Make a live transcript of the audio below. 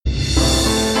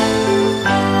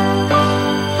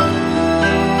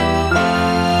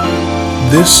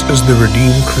This is the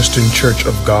Redeemed Christian Church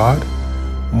of God,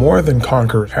 More Than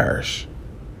Conqueror Parish.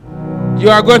 You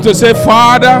are going to say,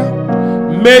 Father,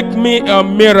 make me a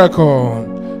miracle.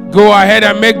 Go ahead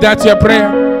and make that your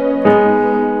prayer.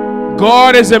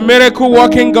 God is a miracle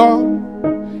working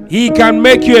God. He can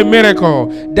make you a miracle.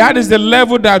 That is the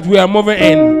level that we are moving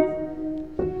in.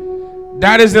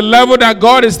 That is the level that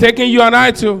God is taking you and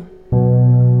I to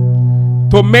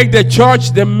make the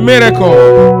church the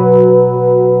miracle.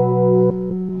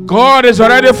 God is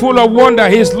already full of wonder.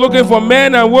 He's looking for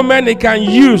men and women He can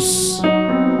use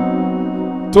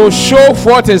to show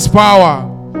forth His power.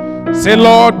 Say,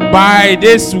 Lord, by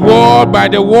this word, by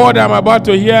the word I'm about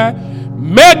to hear,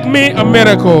 make me a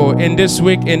miracle in this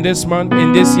week, in this month,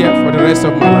 in this year, for the rest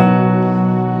of my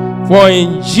life. For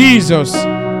in Jesus'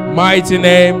 mighty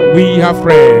name we have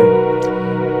prayed.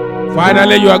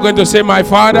 Finally, you are going to say, my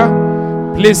Father,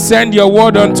 please send your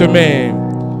word unto me.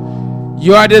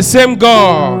 You are the same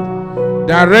God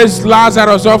that raised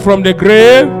Lazarus up from the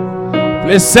grave.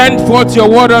 Please send forth your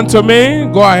word unto me.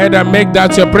 Go ahead and make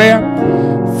that your prayer.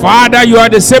 Father, you are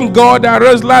the same God that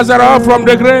raised Lazarus up from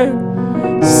the grave.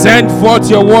 Send forth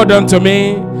your word unto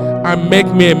me and make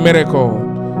me a miracle.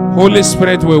 Holy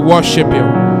Spirit will worship you.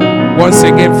 Once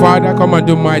again, Father, come and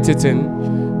do mighty thing.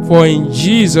 For in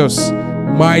Jesus'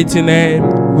 mighty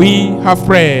name we have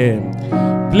prayed.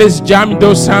 Please jam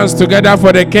those hands together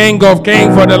for the King of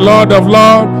Kings, for the Lord of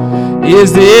Lords. He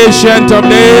is the Ancient of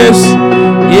Days.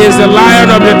 He is the Lion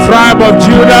of the tribe of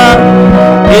Judah.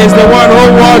 He is the one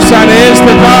who was and is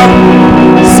to come.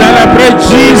 Celebrate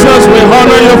Jesus. We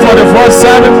honor you for the first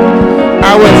service.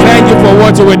 I will thank you for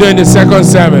what you will do in the second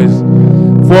service.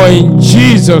 For in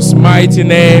Jesus' mighty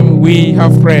name we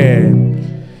have prayed.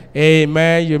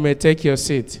 Amen. You may take your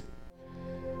seat.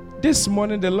 This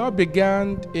morning the Lord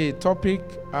began a topic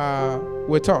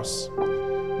with us.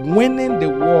 Winning the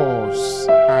wars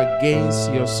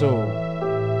against your soul.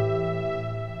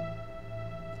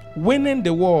 Winning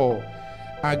the war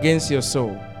against your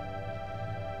soul.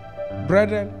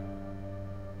 Brethren,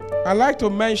 I like to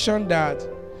mention that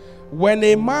when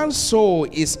a man's soul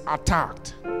is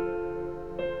attacked,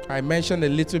 I mentioned a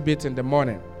little bit in the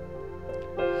morning.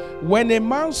 When a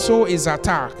man's soul is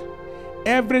attacked,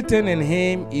 everything in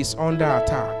him is under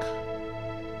attack.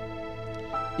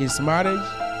 His marriage,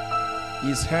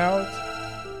 his health,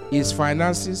 his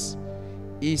finances,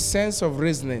 his sense of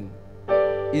reasoning,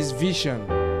 his vision,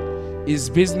 his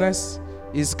business,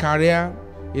 his career,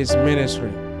 his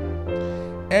ministry.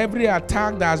 Every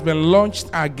attack that has been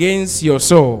launched against your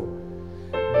soul,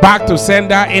 back to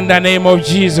sender in the name of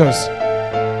Jesus.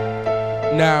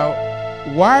 Now,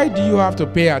 why do you have to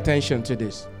pay attention to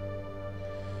this?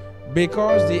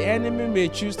 Because the enemy may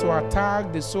choose to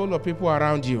attack the soul of people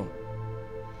around you.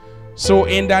 So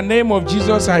in the name of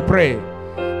Jesus, I pray.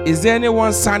 Is there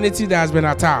anyone's sanity that has been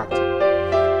attacked?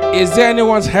 Is there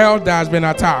anyone's health that has been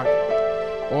attacked?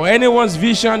 Or anyone's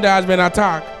vision that has been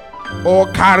attacked? Or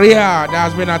career that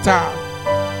has been attacked?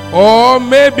 Or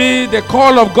maybe the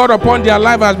call of God upon their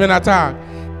life has been attacked.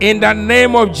 In the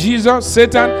name of Jesus,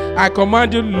 Satan, I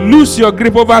command you, loose your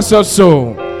grip over your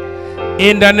soul.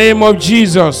 In the name of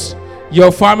Jesus,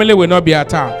 your family will not be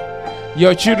attacked.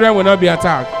 Your children will not be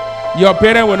attacked. Your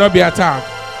parents will not be attacked.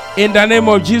 In the name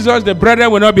of Jesus, the brethren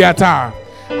will not be attacked.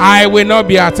 I will not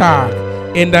be attacked.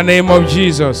 In the name of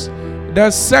Jesus.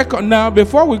 The second, now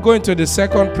before we go into the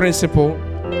second principle,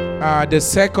 the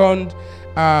second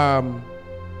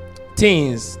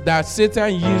things that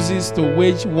Satan uses to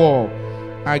wage war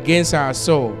against our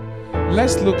soul,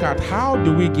 let's look at how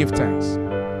do we give thanks.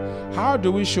 How do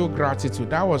we show gratitude?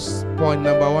 That was point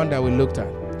number one that we looked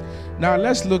at. Now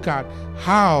let's look at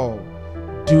how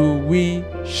do we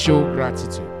show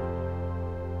gratitude.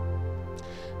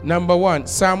 Number one,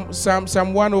 Psalm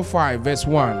 105 verse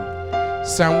 1.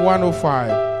 Psalm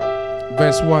 105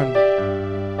 verse 1.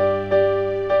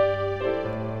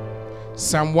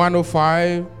 Psalm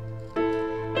 105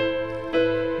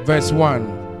 verse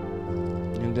 1.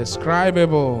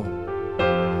 Indescribable.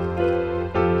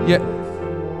 Yeah.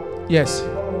 Yes.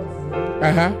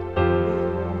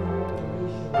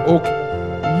 Okay.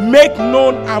 Make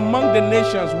known among the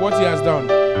nations what He has done.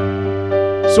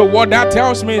 So what that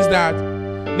tells me is that,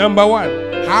 number one,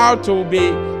 how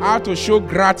to show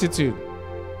gratitude.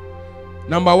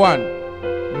 Number one,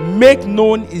 make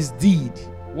known His deed.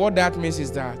 What that means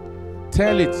is that,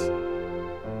 tell it,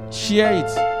 share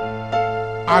it,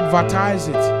 advertise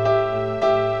it,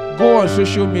 go on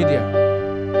social media,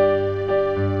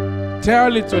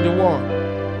 tell it to the world,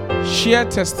 share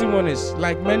testimonies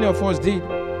like many of us did.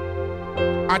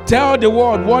 I tell the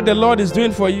world what the Lord is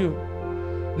doing for you.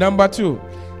 Number two,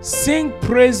 sing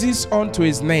praises unto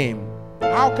His name.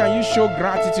 How can you show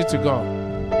gratitude to God?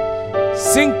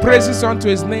 Sing praises unto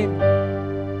his name.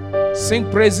 Sing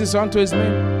praises unto his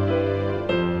name.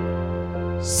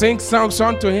 Sing songs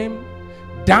unto him.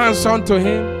 Dance unto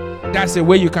him. That's the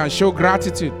way you can show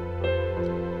gratitude.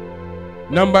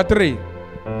 Number 3,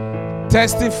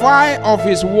 testify of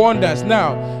his wonders.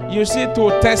 Now, you see,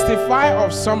 to testify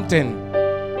of something,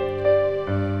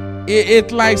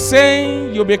 it's like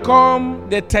saying you become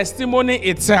the testimony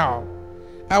itself.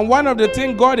 And one of the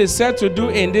things God is said to do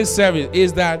in this service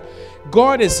is that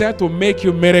God is said to make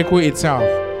you miracle itself.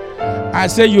 I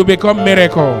say you become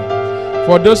miracle.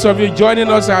 For those of you joining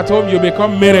us at home, you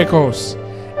become miracles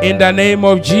in the name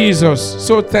of Jesus.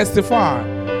 So testify.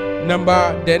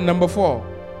 Number 4,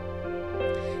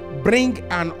 bring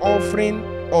an offering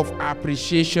of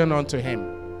appreciation unto him.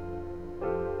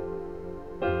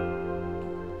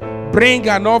 Bring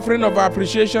an offering of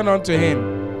appreciation unto him.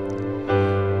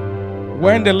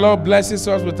 When the Lord blesses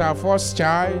us with our first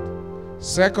child,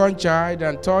 second child,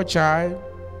 and third child,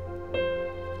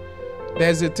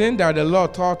 there's a thing that the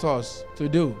Lord taught us to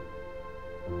do.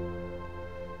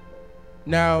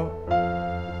 Now,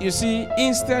 you see,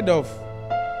 instead of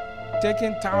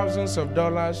taking thousands of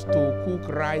dollars to cook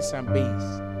rice and beans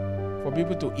for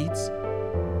people to eat,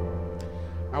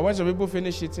 and when some people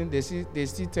finish eating, they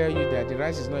still tell you that the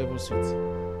rice is not even sweet.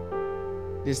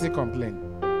 They still complain.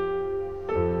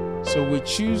 So we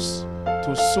choose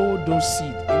to sow those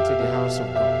seeds into the house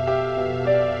of God.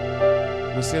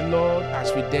 We say, Lord,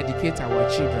 as we dedicate our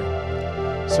children,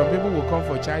 some people will come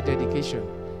for child dedication.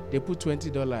 They put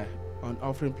 $20 on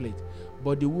offering plate,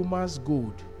 but the woman's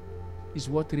gold is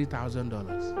worth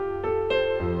 $3,000.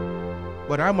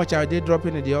 But how much are they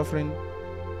dropping in the offering?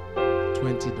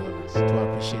 $20 to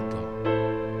appreciate God.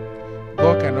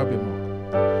 God cannot be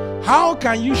mocked. How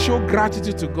can you show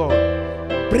gratitude to God?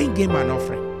 Bring him an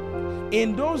offering.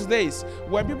 In those days,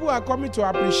 when people are coming to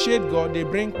appreciate God, they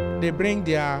bring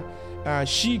their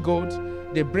she-goat,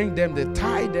 they bring them, they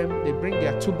tie them, they bring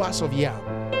their tubers of yam.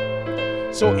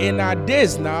 So in our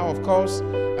days now, of course,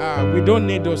 we don't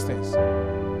need those things.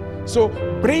 So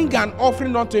bring an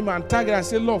offering unto him and tag it and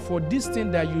say, Lord, for this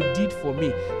thing that you did for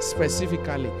me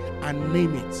specifically, and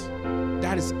name it.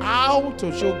 That is how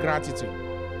to show gratitude.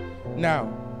 Now,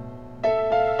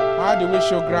 how do we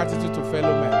show gratitude to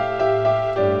fellow men?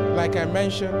 Like I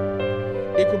mentioned,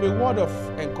 it could be a word of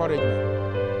encouragement.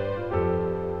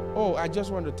 Oh, I just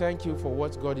want to thank you for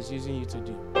what God is using you to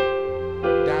do.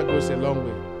 That goes a long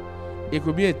way. It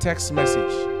could be a text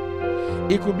message.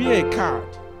 It could be a card.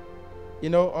 You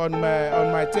know, on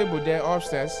my table there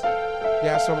upstairs,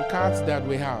 there are some cards that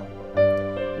we have.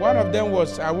 One of them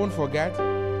was, I won't forget,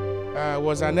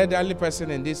 was an elderly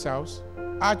person in this house.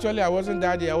 Actually, I wasn't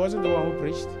the one who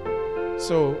preached.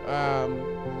 So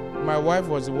my wife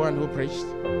was the one who preached.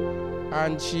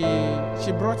 And she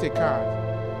brought a card.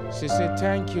 She said,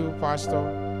 thank you, Pastor.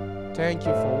 Thank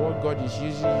you for what God is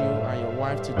using you and your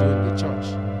wife to do in the church.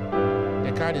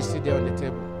 The card is still there on the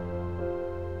table.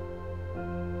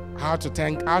 How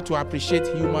to appreciate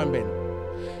human beings.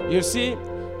 You see,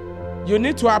 you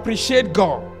need to appreciate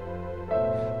God.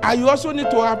 And you also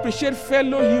need to appreciate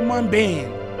fellow human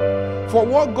beings for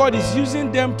what God is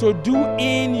using them to do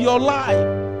in your life.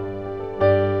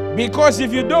 Because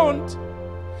if you don't,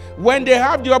 when they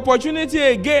have the opportunity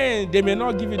again, they may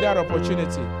not give you that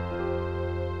opportunity.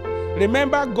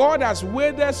 Remember, God has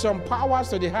wedded some powers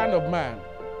to the hand of man.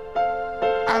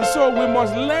 And so we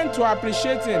must learn to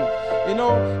appreciate him. You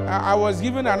know, I was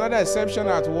given another exception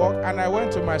at work, and I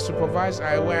went to my supervisor.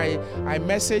 I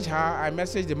messaged her, I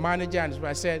messaged the manager, and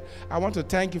I said, I want to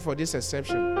thank you for this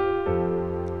exception.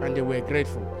 And they were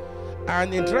grateful.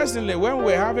 And interestingly, when we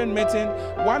were having meeting,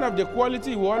 one of the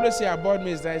qualities you always say about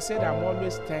me is that I said I'm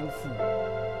always thankful.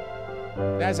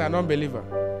 That's an unbeliever.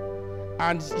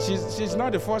 And she's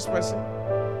not the first person.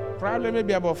 Probably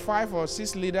maybe about 5 or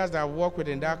 6 leaders that I work with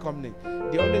in that company.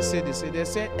 They always say this. They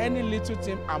say, any little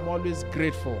thing, I'm always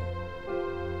grateful.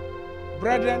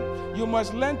 Brethren, you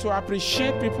must learn to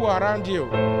appreciate people around you.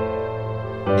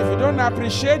 If you don't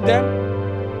appreciate them,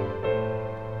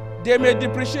 they may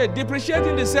depreciate. Depreciate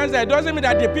in the sense that it doesn't mean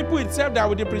that the people itself that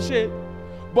will depreciate,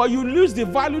 but you lose the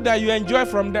value that you enjoy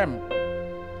from them.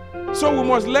 So we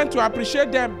must learn to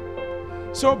appreciate them.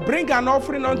 So bring an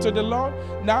offering unto the Lord.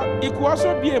 Now, it could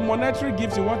also be a monetary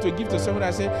gift you want to give to someone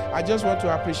and say, I just want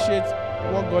to appreciate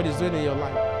what God is doing in your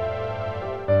life.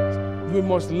 We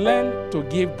must learn to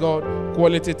give God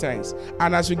quality thanks.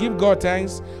 And as you give God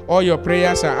thanks, all your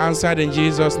prayers are answered in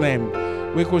Jesus' name.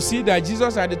 We could see that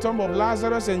Jesus at the tomb of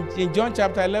Lazarus in John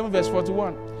chapter 11, verse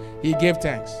 41, he gave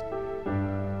thanks.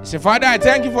 He said, Father, I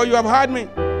thank you for you have heard me.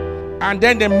 And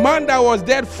then the man that was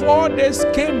dead 4 days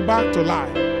came back to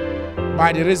life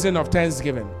by the reason of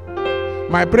thanksgiving.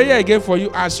 My prayer again for you,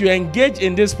 as you engage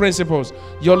in these principles,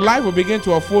 your life will begin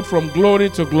to unfold from glory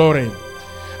to glory.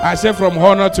 I say from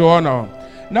honor to honor.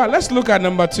 Now let's look at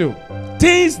number 2.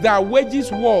 Things that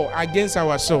wages war against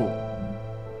our soul.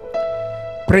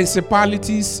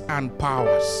 Principalities and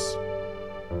powers.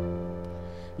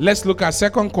 Let's look at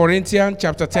 2 Corinthians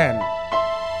chapter 10.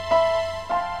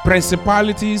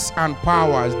 Principalities and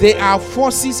powers. They are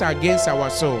forces against our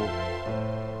soul.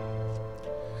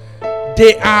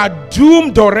 They are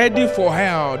doomed already for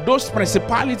hell. Those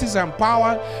principalities and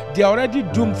powers, they are already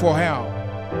doomed for hell.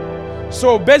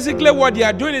 So basically what they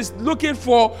are doing is looking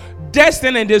for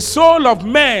destiny in the soul of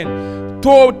man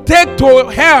to take to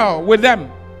hell with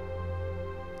them.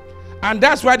 And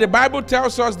that's why the Bible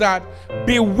tells us that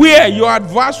beware your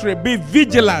adversary, be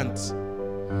vigilant.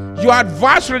 Your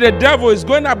adversary, the devil, is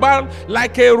going about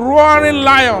like a roaring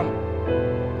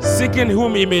lion, seeking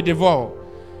whom he may devour.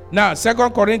 Now, 2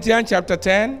 Corinthians chapter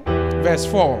 10, verse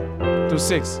 4 to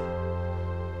 6.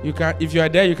 You can, if you are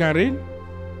there, you can read.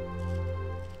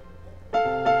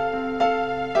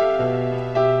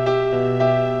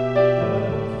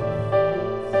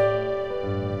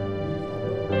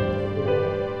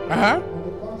 Uh-huh.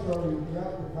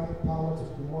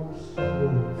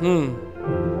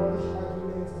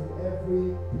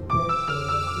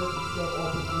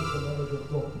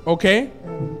 Okay.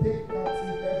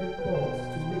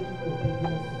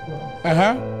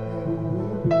 Uh-huh.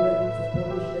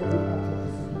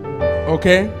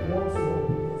 Okay.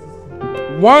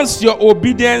 Once your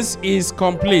obedience is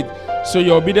complete, so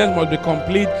your obedience must be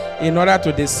complete in order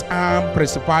to disarm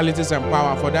principalities and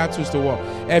power. For that choose the war.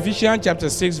 Ephesians chapter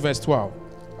 6 verse 12.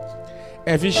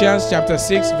 Ephesians chapter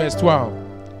 6 verse 12.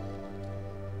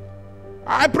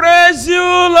 I praise you,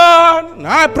 Lord.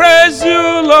 I praise you,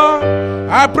 Lord.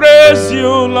 I praise you,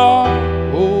 Lord.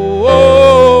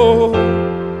 Oh,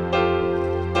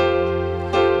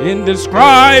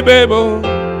 indescribable.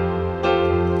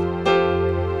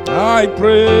 I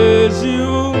praise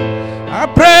you. I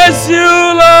praise you,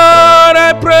 Lord.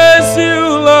 I praise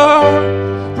you,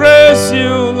 Lord. Praise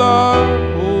you, Lord.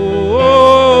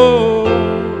 Oh,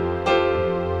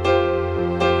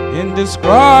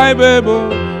 indescribable.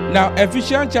 Now,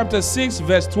 Ephesians chapter 6,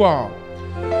 verse 12.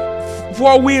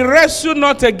 For we wrestle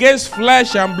not against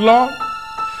flesh and blood,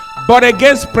 but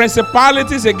against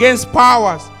principalities, against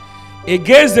powers,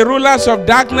 against the rulers of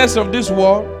darkness of this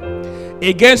world,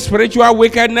 against spiritual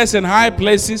wickedness in high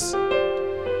places.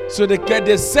 So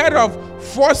the set of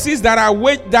forces that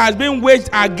has been waged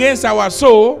against our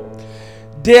soul,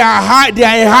 they are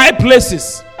in high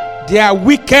places. They are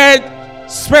wicked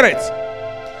spirits.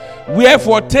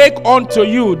 Wherefore take unto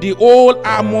you the whole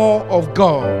armor of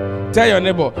God. Tell your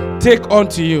neighbor, take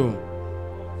unto you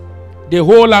the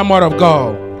whole armor of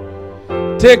God.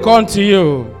 Take unto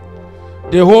you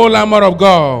the whole armor of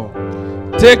God.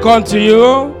 Take unto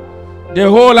you the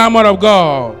whole armor of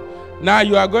God. Now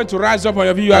you are going to rise up on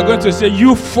your feet. You are going to say,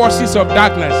 you forces of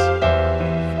darkness,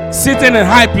 sitting in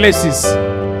high places,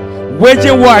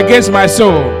 waging war against my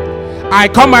soul, I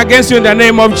come against you in the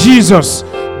name of Jesus.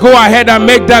 Go ahead and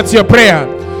make that your prayer.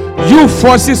 You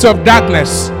forces of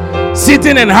darkness,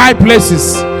 sitting in high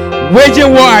places,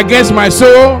 waging war against my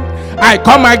soul, I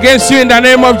come against you in the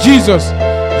name of Jesus.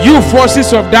 You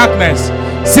forces of darkness,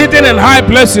 sitting in high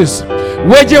places,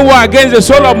 waging war against the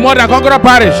soul of Mother Conqueror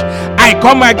Parish, I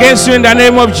come against you in the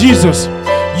name of Jesus.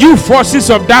 You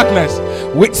forces of darkness,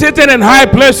 sitting in high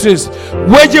places,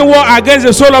 waging war against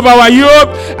the soul of our youth,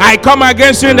 I come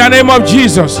against you in the name of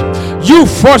Jesus. You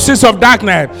forces of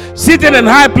darkness, sitting in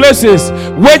high places,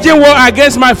 waging war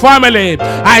against my family,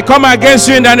 I come against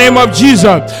you in the name of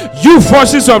Jesus. You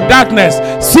forces of darkness,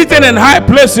 sitting in high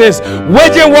places,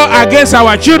 waging war against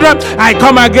our children, I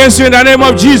come against you in the name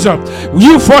of Jesus.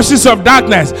 You forces of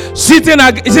darkness, sitting in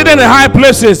high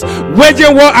places,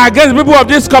 waging war against people of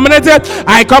this community,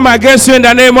 I come against you in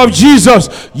the name of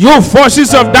Jesus. You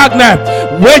forces of darkness,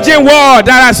 waging war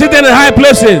that are sitting in high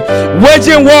places,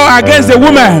 waging war against the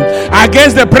women,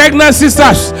 against the pregnant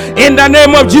sisters, in the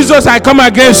name of Jesus, I come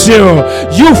against you.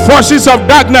 You forces of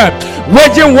darkness,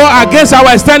 waging war against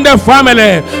our extended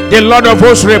family, the Lord of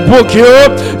hosts rebuke you.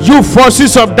 You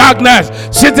forces of darkness,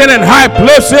 sitting in high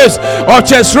places,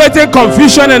 orchestrating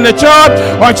confusion in the church,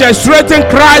 orchestrating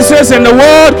crisis in the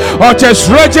world,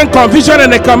 orchestrating confusion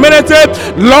in the community,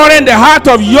 luring the heart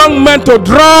of young men to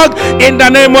drug, in the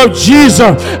name of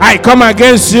Jesus, I come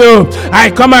against you. I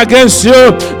come against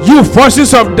you. You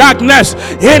forces of darkness,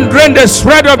 hindering the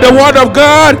spread of the word of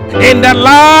God in the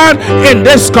land, in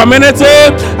this community,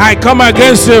 I come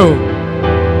against you.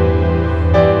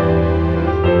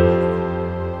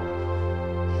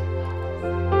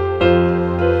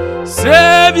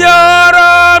 Savior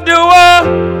of the world,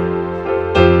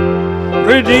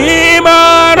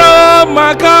 Redeemer of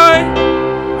my kind,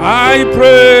 I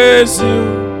praise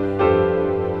you.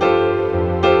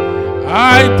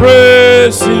 I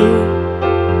praise you.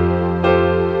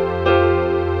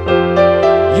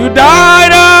 You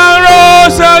died and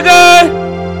rose again.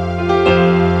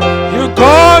 You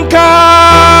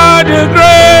conquered the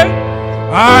grave.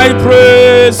 I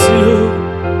praise you.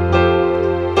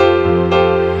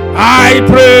 I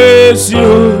praise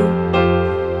you.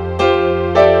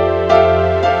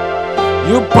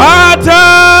 You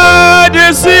parted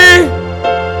the sea.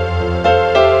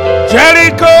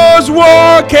 Jericho's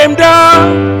wall came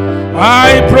down.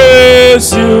 I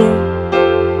praise you.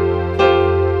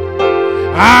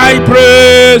 I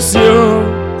praise you.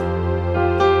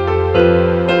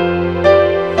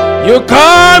 You're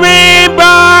coming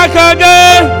back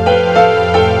again.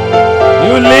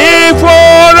 You live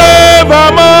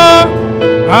forevermore.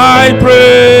 I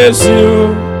praise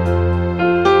you.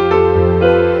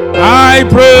 I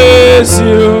praise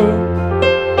you.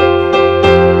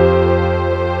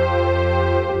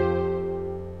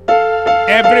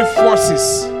 Every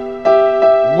forces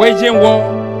waging war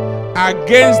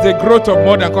against the growth of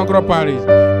more than conqueror Paris,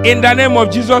 in the name of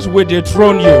Jesus, we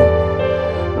dethrone you.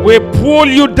 We pull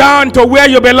you down to where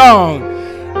you belong.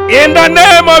 In the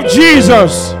name of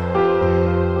Jesus.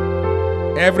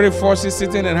 Every force is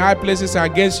sitting in high places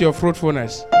against your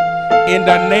fruitfulness. In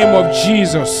the name of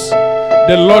Jesus,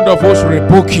 the Lord of hosts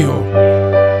rebuke you.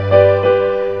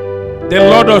 The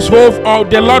Lord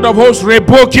of hosts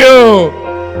rebuke you.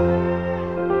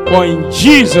 For in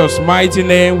Jesus' mighty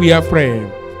name we are praying.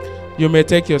 You may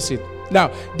take your seat. Now,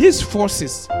 these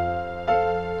forces,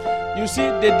 you see,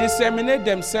 they disseminate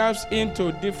themselves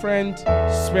into different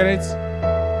spirits,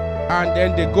 and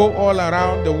then they go all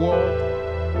around the world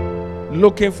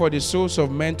looking for the souls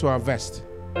of men to harvest.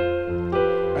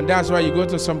 And that's why you go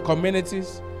to some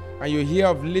communities and you hear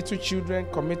of little children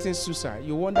committing suicide.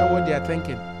 You wonder what they are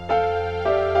thinking.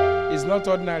 It's not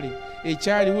ordinary. A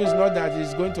child who is not that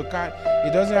is going to car,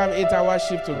 he doesn't have 8-hour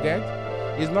shift to get.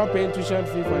 He's not paying tuition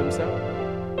fee for himself.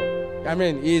 I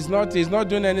mean, he's not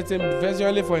doing anything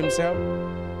visually for himself.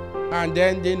 And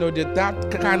then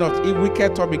that kind of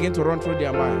wicked thought begin to run through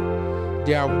their mind.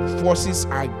 There are forces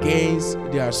against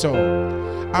their soul.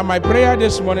 And my prayer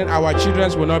this morning, our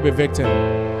children will not be victims.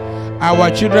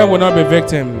 Our children will not be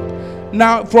victims.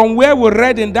 Now, from where we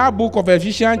read in that book of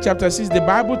Ephesians chapter 6, the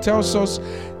Bible tells us,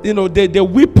 the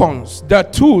weapons, the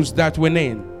tools that we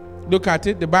need. Look at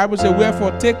it. The Bible says,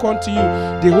 wherefore take unto you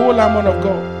the whole armor of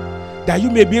God, that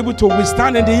you may be able to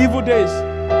withstand in the evil days.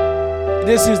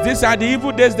 These are the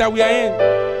evil days that we are in.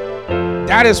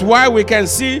 That is why we can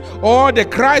see all the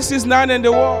crisis now in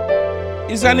the world.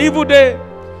 It's an evil day.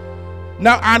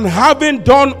 Now, and having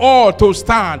done all to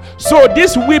stand. So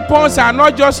these weapons are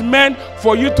not just meant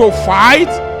for you to fight.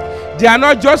 They are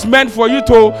not just meant for you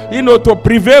to, to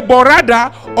prevail, but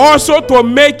rather also to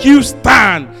make you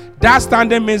stand. That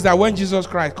standing means that when Jesus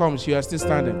Christ comes, you are still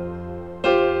standing.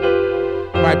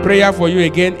 My prayer for you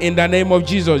again, in the name of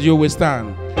Jesus, you will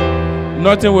stand.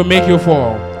 Nothing will make you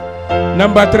fall.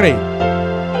 Number 3,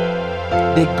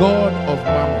 the God of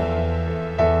Mammon.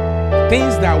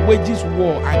 Things that wages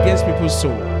war against people's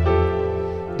soul.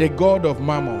 The God of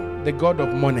Mammon, the God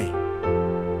of money.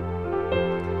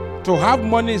 To have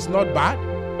money is not bad.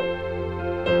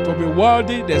 To be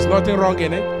wealthy, there's nothing wrong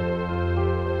in it.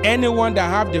 Anyone that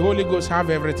have the Holy Ghost have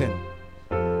everything.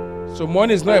 So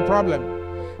money is not a problem.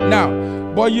 Now,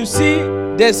 but you see,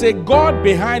 there's a God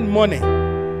behind money.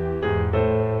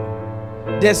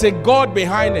 There's a God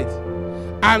behind it.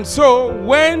 And so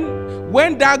when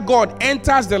that God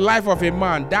enters the life of a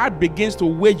man, that begins to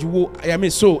wage war,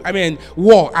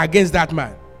 war against that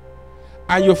man.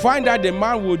 And you find that the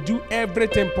man will do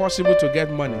everything possible to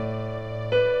get money,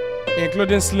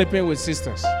 including sleeping with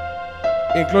sisters,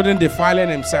 including defiling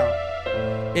himself,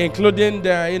 including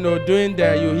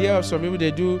you hear of some people,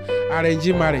 they do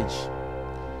arranged marriage.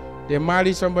 They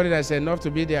marry somebody that's enough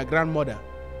to be their grandmother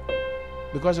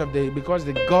because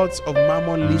the gods of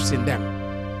Mammon lives in them.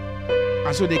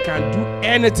 And so they can do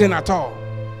anything at all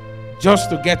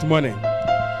just to get money.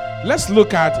 Let's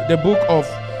look at the book of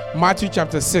Matthew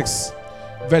chapter 6,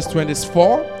 verse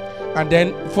 24, and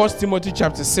then 1 Timothy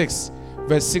chapter 6,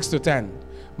 verse 6 to 10.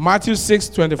 Matthew 6,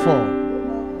 24.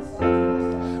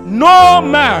 No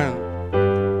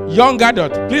man, young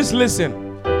adult, please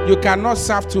listen. You cannot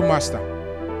serve two masters.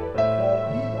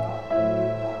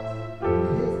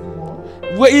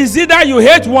 Is it that you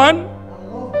hate one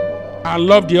and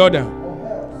love the other?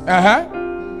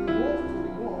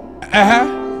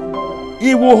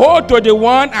 He will hold to the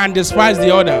one and despise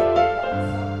the other.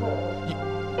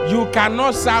 You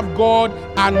cannot serve God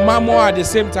and mammon at the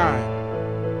same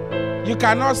time. You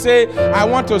cannot say, I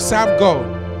want to serve God,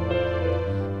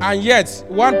 and yet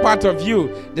one part of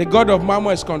you, the God of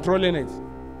mammon, is controlling it.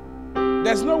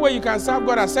 There's no way you can serve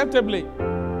God acceptably.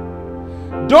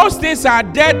 Those things are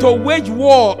there to wage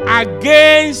war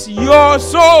against your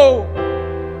soul.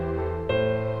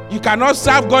 You cannot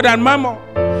serve God and mammon.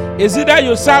 It's either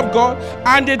you serve God,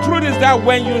 and the truth is that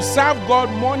when you serve God,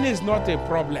 money is not a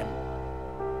problem.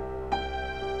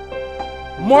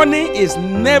 Money is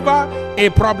never a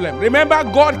problem. Remember,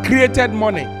 God created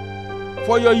money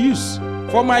for your use,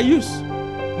 for my use.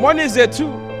 Money is a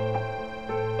tool.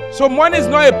 So money is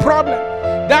not a problem.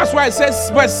 That's why it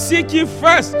says, but seek ye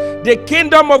first the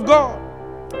kingdom of God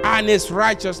and his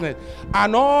righteousness,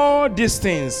 and all these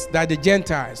things that the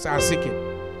Gentiles are seeking,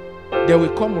 they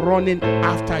will come running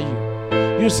after you.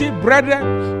 You see,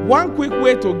 brethren, one quick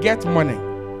way to get money,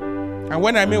 and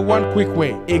when I mean one quick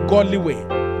way, a godly way,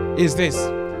 is this: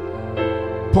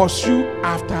 pursue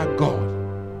after God,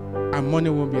 and money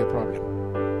won't be a problem.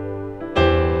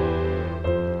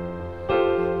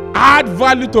 Add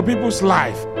value to people's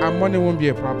life, and money won't be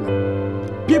a problem.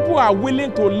 People are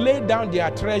willing to lay down their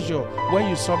treasure when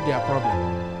you solve their problem.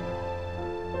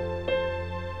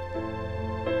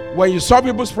 When you solve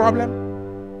people's problem,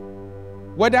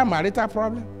 whether marital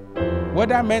problem,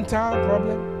 whether mental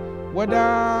problem,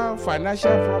 whether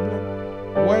financial problem,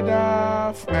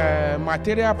 whether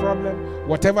material problem,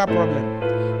 whatever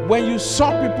problem, when you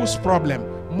solve people's problem,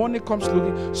 money comes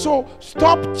looking. So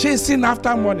stop chasing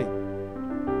after money.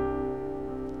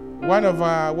 One of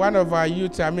our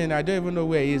youth, I don't even know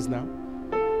where he is now.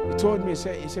 He told me, he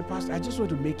said, Pastor, I just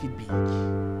want to make it big.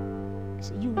 I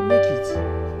said, you will make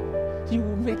it. You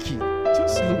will make it.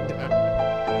 Just slow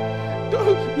down.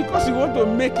 Don't, because you want to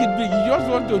make it big, you just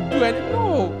want to do it.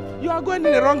 No, you are going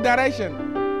in the wrong direction.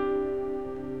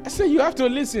 I said, you have to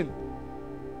listen.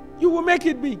 You will make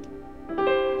it big.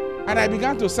 And I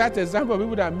began to cite examples of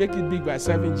people that make it big by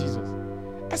serving Jesus.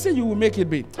 I said, you will make it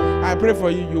big. I pray for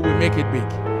you, you will make it big.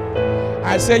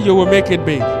 I say you will make it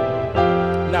big.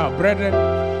 Now, brethren,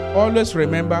 always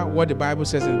remember what the Bible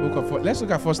says in the book of... Let's look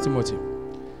at 1 Timothy.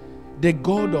 The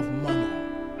God of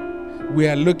mammon. We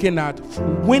are looking at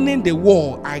winning the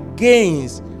war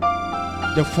against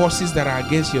the forces that are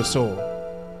against your soul.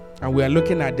 And we are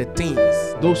looking at the things,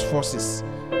 those forces,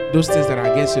 those things that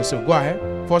are against your soul. Go ahead.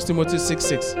 1 Timothy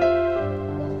 6:6.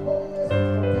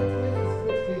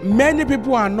 Many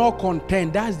people are not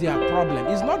content. That's their problem.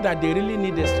 It's not that they really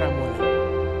need extra money.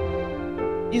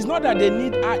 It's not that they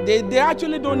need, they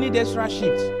actually don't need extra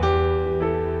shifts.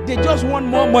 They just want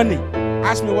more money.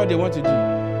 Ask me what they want to do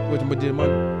with the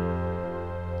money.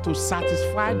 To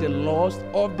satisfy the lust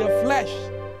of the flesh.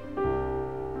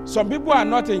 Some people are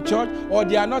not in church, or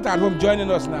they are not at home joining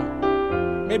us now.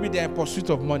 Maybe they are in pursuit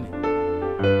of money.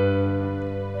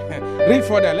 Read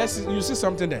further. You see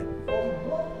something there.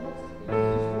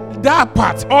 That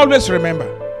part, always remember.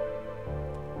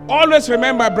 Always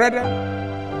remember, brethren,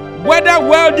 whether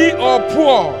wealthy or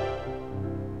poor,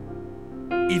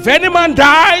 if any man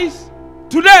dies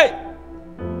today,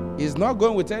 he's not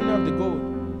going with any of the gold.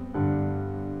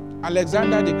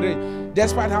 Alexander the Great,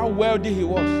 despite how wealthy he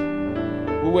was,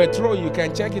 we were told, you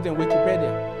can check it in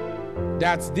Wikipedia,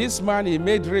 that this man, he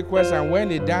made requests, and when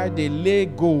he died, they lay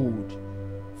gold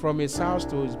from his house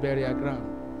to his burial ground.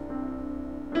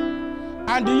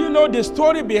 And do you know the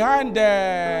story behind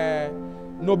the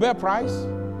Nobel Prize?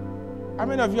 How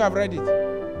many of you have read it?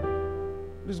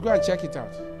 Let's go and check it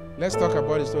out. Let's talk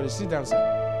about the story. Sit down, sir.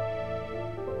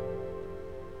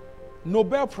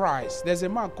 Nobel Prize. There's a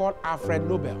man called Alfred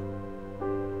Nobel.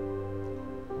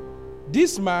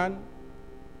 This man,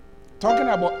 talking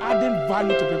about adding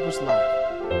value to people's life.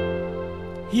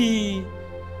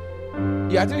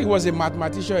 I think he was a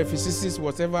mathematician, a physicist,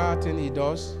 whatever thing he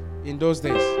does in those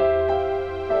days.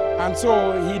 And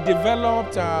so he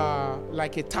developed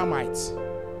like a termite.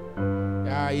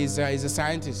 He's a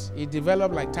scientist. He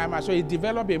developed like termite. So he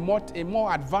developed a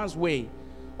more advanced way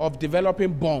of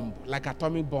developing bomb, like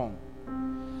atomic bomb.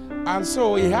 And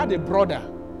so he had a brother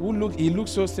who looked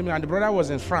so similar, and the brother was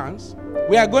in France.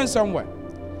 We are going somewhere.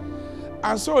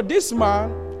 And so this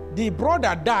man, the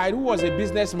brother died, who was a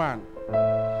businessman.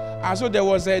 And so there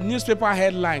was a newspaper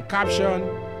headline,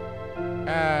 caption,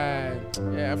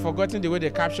 I've forgotten the way they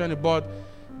captioned it, but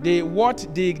the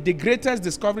greatest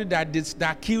discovery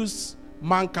that kills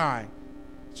mankind.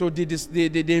 So the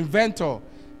inventor,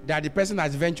 that the person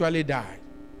has eventually died.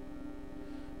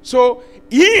 So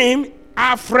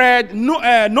Alfred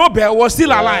Nobel was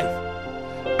still alive,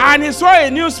 and he saw a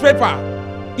newspaper.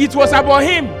 It was about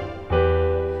him.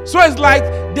 So it's like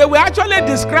they were actually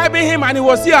describing him and he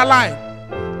was still alive.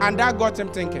 And that got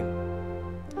him thinking.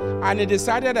 And he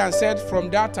decided and said from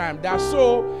that time that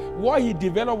so what he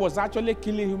developed was actually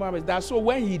killing human beings. That so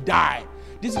when he died,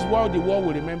 this is what the world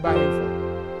will remember him for.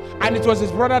 And it was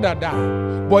his brother that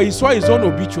died. But he saw his own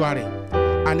obituary.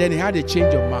 And then he had a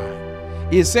change of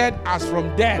mind. He said as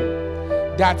from then,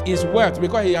 that his wealth,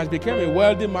 because he has become a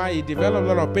wealthy man, he developed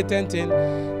a lot of patenting.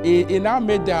 He now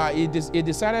made that, he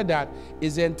decided that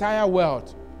his entire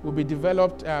wealth will be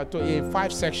developed in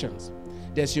 5 sections.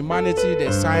 There's humanity,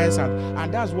 there's science,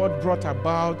 and that's what brought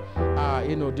about,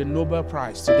 the Nobel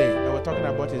Prize today that we're talking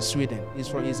about in Sweden.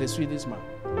 He's a Swedish man.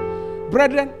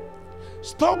 Brethren,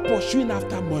 stop pursuing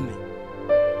after money.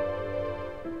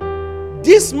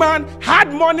 This man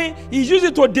had money, he used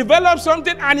it to develop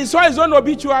something, and he saw his own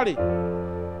obituary.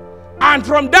 And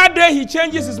from that day, he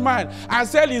changes his mind and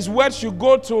said his wealth should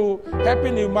go to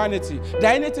helping humanity.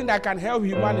 There anything that can help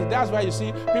humanity. That's why you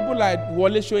see people like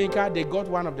Wole Soyinka, they got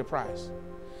one of the prize.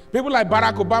 People like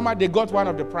Barack Obama, they got one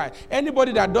of the prize.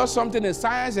 Anybody that does something in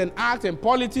science and art and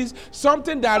politics,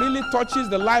 something that really touches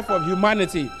the life of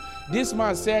humanity, this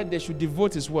man said they should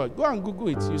devote his wealth. Go and Google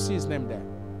it. You see his name there.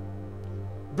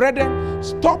 Brethren,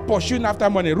 stop pursuing after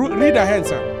money. Read ahead,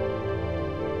 sir.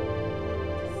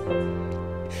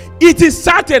 It is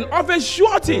certain, of a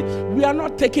surety, we are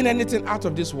not taking anything out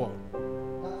of this world.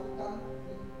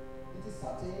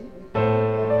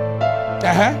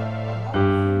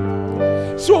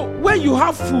 So when you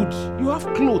have food, you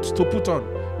have clothes to put on.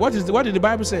 What did the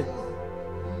Bible say?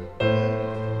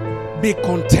 Be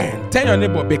content. Tell your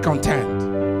neighbor, be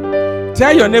content.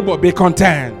 Tell your neighbor, be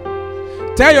content.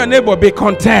 Tell your neighbor, be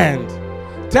content.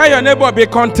 Tell your neighbor, be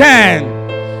content.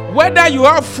 Whether you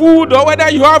have food or whether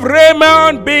you have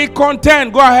raiment, be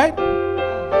content. Go ahead.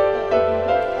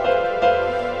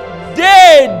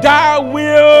 They that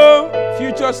will,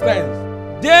 future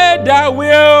tense, they that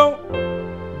will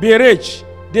be rich,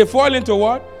 they fall into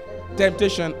what?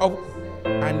 Temptation of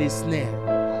and a snare.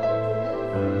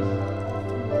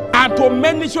 And to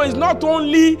many, so it's not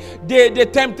only the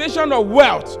temptation of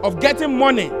wealth, of getting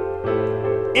money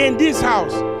in this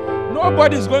house.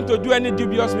 Nobody is going to do any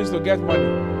dubious means to get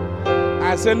money.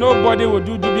 I say nobody will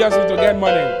do dubious means to get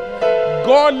money.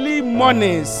 Godly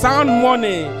money, sound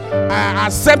money,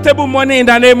 acceptable money in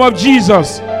the name of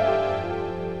Jesus.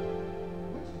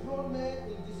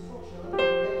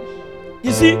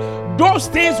 You see, those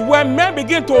things when men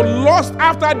begin to lust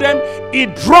after them,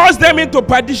 it draws them into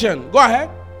perdition. Go ahead.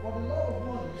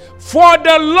 For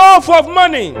the love of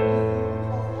money,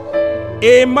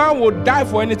 a man will die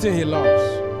for anything he loves.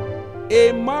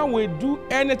 A man will do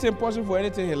anything possible for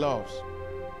anything he loves.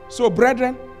 So,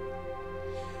 brethren,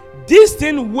 this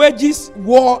thing wages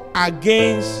war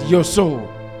against your soul.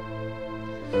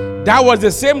 That was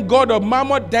the same God of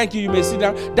Mammon. Thank you. You may sit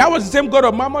down. That was the same God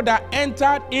of Mammon that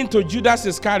entered into Judas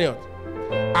Iscariot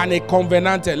and he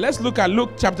covenanted. Let's look at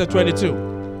Luke chapter 22.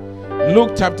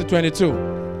 Luke chapter 22.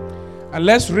 And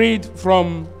let's read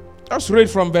from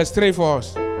verse 3 for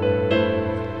us.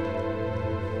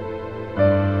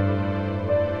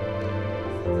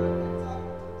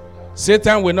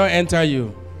 Satan will not enter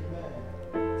you.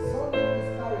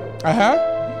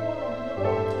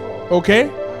 Okay.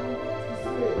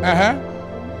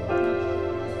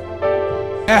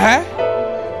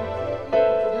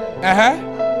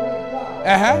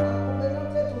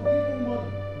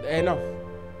 Enough.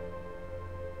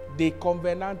 They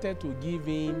covenanted to give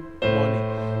him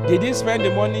money. Did he spend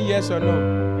the money, yes or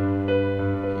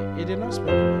no? He did not spend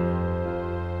the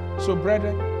money. So,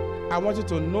 brethren, I want you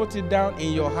to note it down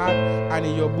in your heart and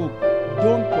in your book.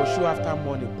 Don't pursue after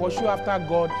money. Pursue after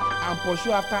God and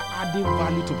pursue after adding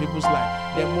value to people's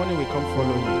life. Then money will come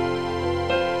follow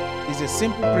you. It's a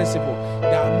simple principle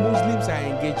that Muslims are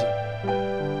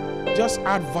engaging. Just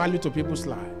add value to people's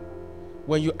life.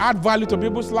 When you add value to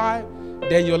people's life,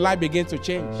 then your life begins to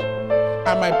change.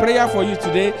 And my prayer for you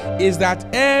today is that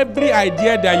every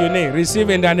idea that you need, receive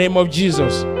in the name of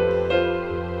Jesus.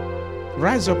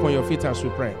 Rise up on your feet as we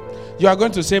pray. You are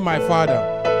going to say, my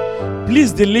Father,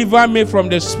 please deliver me from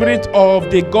the spirit of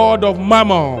the God of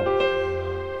Mammon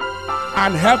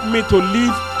and help me to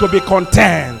live, to be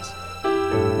content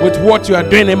with what you are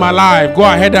doing in my life. Go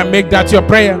ahead and make that your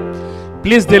prayer.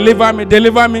 Please deliver me,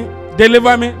 deliver me,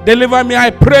 deliver me, deliver me. I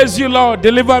praise you, Lord.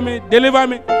 Deliver me, deliver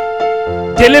me.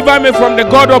 Deliver me from the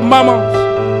God of Mammon.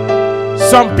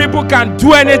 Some people can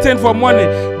do anything for money.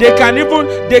 They can even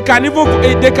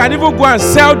go and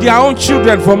sell their own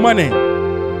children for money.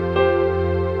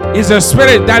 It's a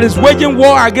spirit that is waging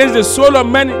war against the soul of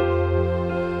many.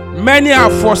 Many are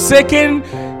forsaking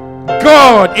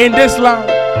God in this land.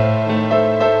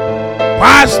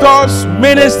 pastors,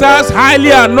 ministers, highly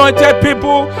anointed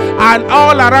people, and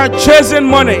all around chasing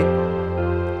money.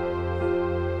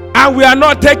 And we are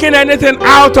not taking anything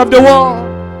out of the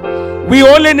world. We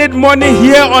only need money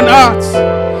here on earth.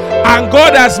 And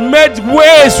God has made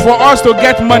ways for us to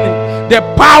get money. The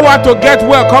power to get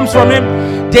wealth comes from Him.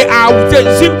 See,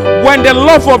 when the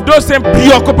love of those things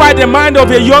preoccupy the mind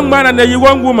of a young man and a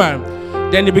young woman,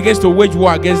 then he begins to wage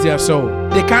war against their soul.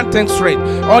 They can't think straight.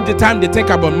 All the time they think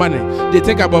about money. They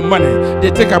think about money.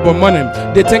 They think about money.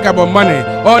 They think about money.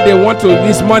 All they want to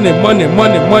is money, money,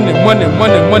 money, money, money,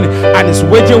 money, money. And it's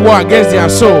waging war against their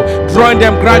soul, drawing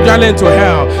them gradually into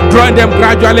hell, drawing them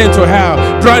gradually into hell,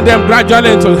 drawing them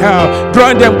gradually into hell,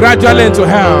 drawing them gradually into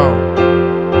hell.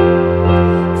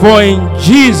 For in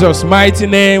Jesus' mighty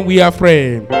name we are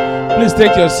praying. Please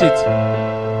take your seat.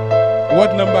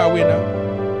 What number are we now?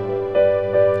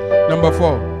 Number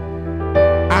 4.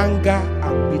 Anger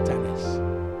and bitterness.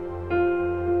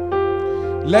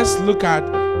 Let's look at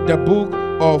the book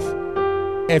of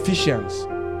Ephesians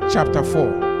chapter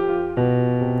 4.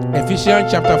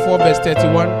 Ephesians chapter 4 verse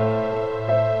 31.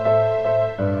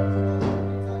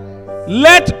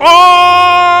 Let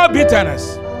all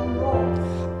bitterness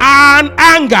and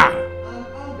anger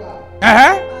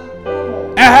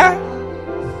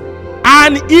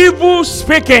and evil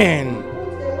speaking.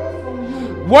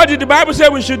 What did the Bible say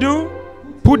we should do?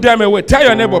 Put them away. Tell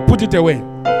your neighbor, put it away.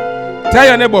 Tell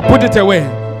your neighbor, put it away.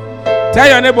 Tell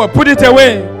your neighbor, put it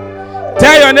away.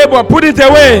 Tell your neighbor, put it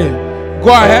away. Go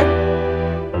ahead.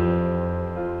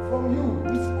 From you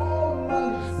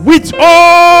with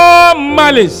all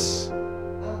malice.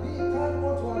 And be kind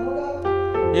one to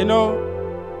another. You know,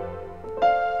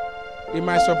 it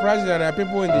might surprise you that there are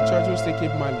people in the church who still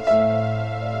keep malice.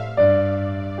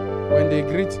 When they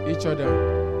greet each other,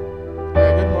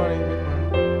 good morning, good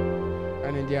morning.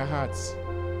 And in their hearts,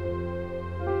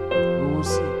 we will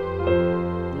see.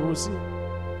 We will see.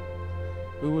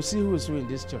 We will see who is who in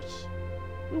this church.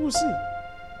 We will see.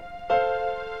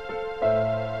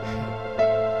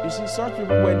 You see, such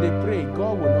people, when they pray,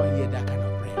 God will not hear that kind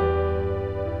of prayer.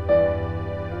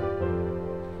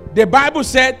 The Bible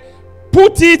said,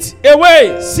 put it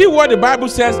away. See what the Bible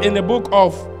says in the book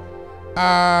of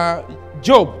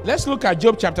Job. Let's look at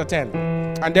Job chapter 10.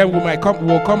 And then we'll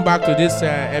come back to this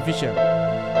Ephesians.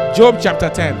 Job chapter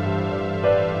 10.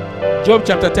 Job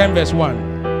chapter 10 verse 1.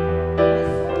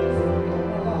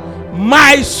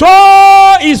 My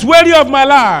soul is weary of my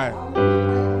life.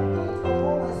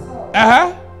 I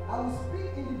will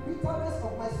speak in the bitterness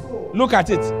of my soul. Look at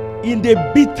it. In the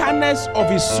bitterness of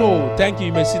his soul. Thank you.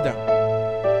 You may sit down.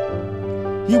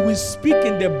 He will speak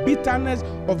in the bitterness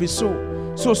of his soul.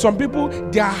 So some people,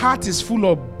 their heart is full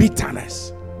of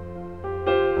bitterness.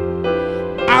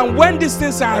 And when these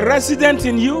things are resident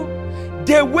in you,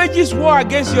 they wages war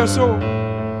against your soul.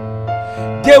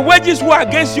 They wages war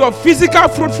against your physical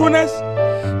fruitfulness.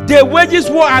 They wages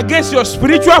war against your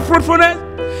spiritual fruitfulness.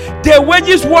 They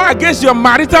wages war against your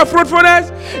marital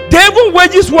fruitfulness. They even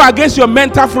wages war against your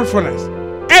mental fruitfulness.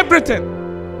 Everything.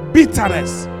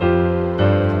 Bitterness.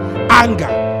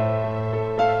 Anger.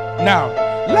 Now,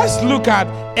 let's look at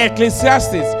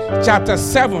Ecclesiastes chapter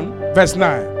 7 verse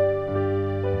 9.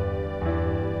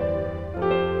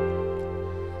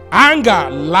 Anger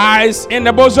lies in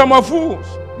the bosom of fools.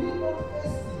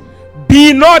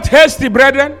 Be not hasty,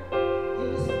 brethren.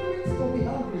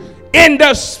 In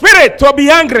the spirit to be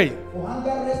angry.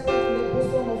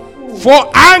 For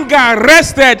anger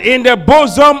rested in the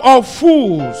bosom of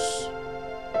fools.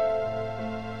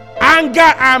 Anger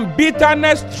and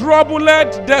bitterness troubled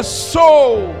the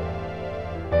soul.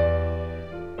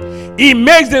 It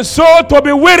makes the soul to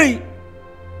be weary.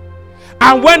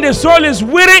 And when the soul is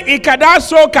weary, that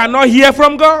soul cannot hear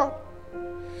from God.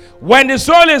 When the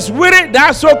soul is weary,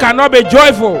 that soul cannot be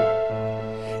joyful.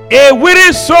 A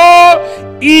weary soul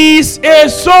is a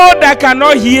soul that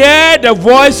cannot hear the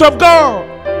voice of God.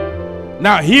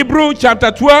 Now, Hebrews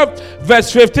chapter 12,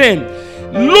 verse 15.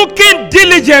 Looking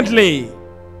diligently,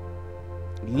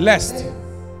 lest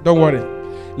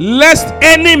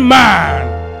any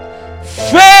man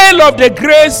fail of the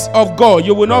grace of God.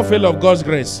 You will not fail of God's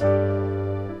grace.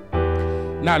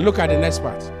 Now look at the next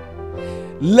part.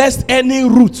 Lest any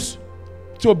root.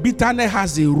 So bitterness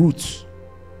has a root.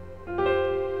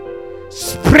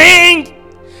 Spring.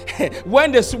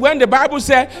 When the Bible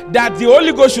said that the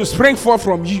Holy Ghost should spring forth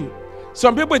from you.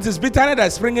 Some people, it is bitterness that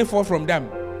is springing forth from them.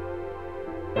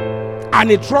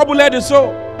 And it troubled the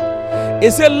soul.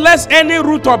 It said, lest any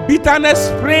root of bitterness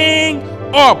spring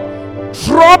up,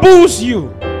 troubles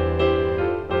you.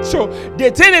 So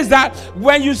the thing is that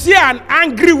when you see an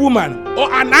angry woman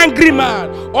or an angry man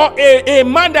or a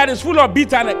man that is full of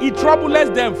bitterness, it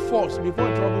troubles them first before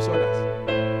it troubles others.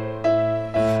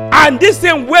 And this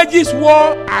thing wages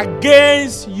war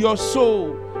against your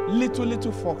soul.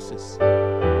 Little foxes.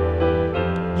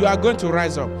 You are going to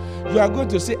rise up. You are going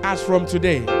to say, as from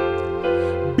today,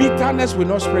 bitterness will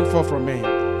not spring forth from me.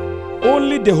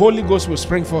 Only the Holy Ghost will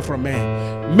spring forth from me.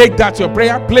 Make that your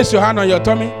prayer. Place your hand on your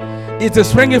tummy. It is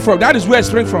springing from. That is where it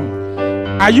springs from.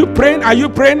 Are you praying? Are you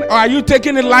praying? Or are you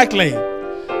taking it lightly?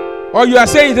 Or you are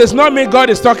saying it is not me God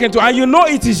is talking to. And you know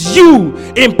it is you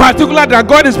in particular that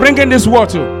God is bringing this word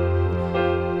to.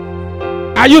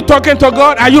 Are you talking to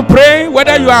God? Are you praying?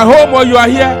 Whether you are home or you are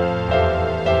here.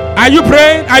 Are you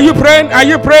praying? Are you praying? Are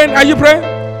you praying? Are you praying?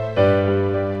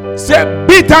 Say,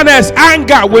 bitterness,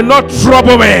 anger will not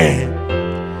trouble me.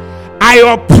 I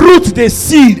uproot the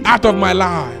seed out of my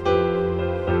life.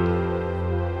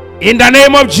 In the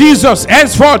name of Jesus,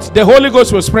 henceforth, the Holy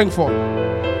Ghost will spring forth.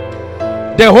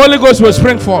 The Holy Ghost will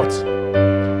spring forth.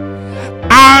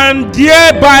 And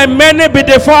thereby many be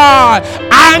defiled.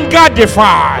 Anger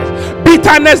defies.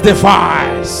 Bitterness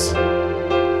defies.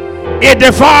 It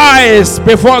defies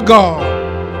before God.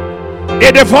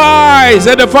 It defies.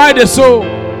 It defies the soul.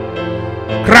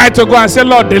 Cry to God and say,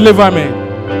 Lord, deliver me.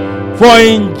 For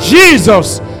in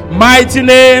Jesus' mighty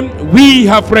name we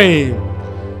have prayed.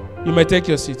 You may take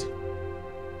your seat.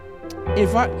 In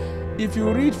fact, if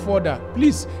you read further,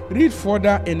 please read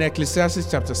further in Ecclesiastes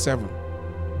chapter 7,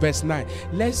 verse 9.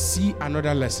 Let's see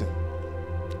another lesson.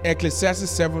 Ecclesiastes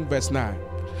 7, verse 9.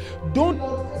 Don't.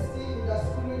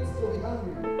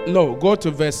 No, go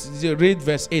to read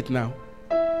verse 8 now.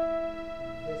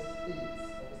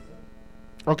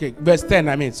 Okay, verse 10,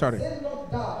 I mean, sorry.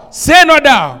 Say not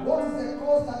thou. What is the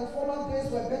cause that the former days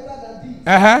were better than these?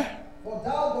 Uh-huh. For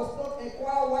thou dost not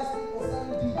inquire wisely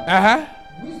concerning thee. Uh-huh.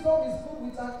 Wisdom is good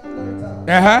with an inheritance.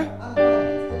 Uh-huh. And by it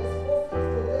there is profit to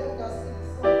them that seek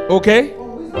the sun. Okay.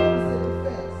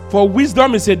 For wisdom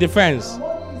is a defense. For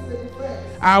wisdom is a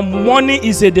defense. And money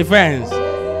is a defense. And money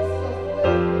is a defense.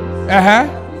 For the excellency of knowledge, Uh-huh.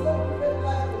 wisdom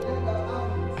giveth life to them that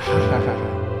have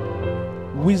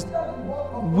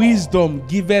it. Wisdom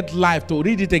giveth life to.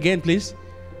 Read it again, please.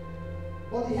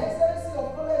 But the excellency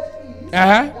of knowledge is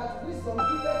Uh-huh. that wisdom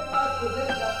giveth life to them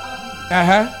that have it.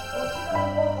 Uh-huh. Consider the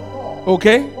word of God.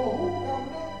 Okay. For who can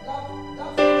make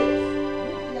that space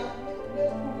which he hath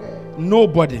made proven?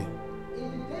 Nobody. In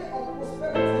the day of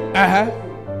prosperity, Uh-huh.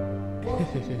 but in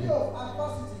the day of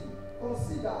adversity,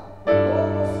 consider, God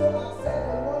also hath set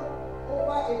the one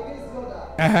over against the other,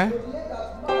 Uh-huh. to the end that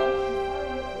man should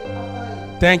find nothing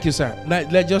after him. Thank you, sir.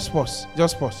 Let's just pause.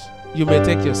 Just pause. You may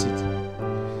take your seat.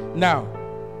 Now,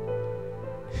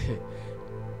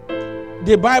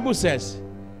 the Bible says,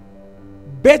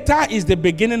 better is the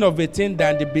beginning of a thing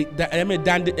than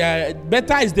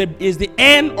better is the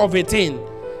end of a thing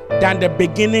than the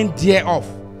beginning thereof.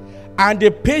 And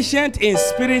the patient in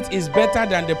spirit is better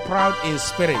than the proud in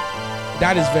spirit.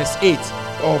 That is verse 8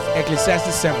 of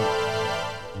Ecclesiastes 7.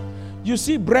 You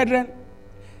see, brethren,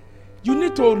 you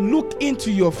need to look into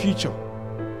your future.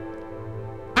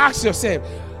 Ask yourself,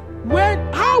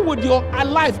 how would your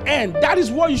life end? That is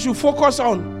what you should focus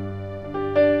on.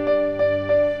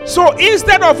 So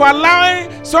instead of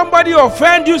allowing somebody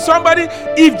offend you,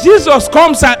 if Jesus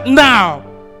comes at now,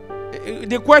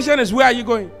 the question is, where are you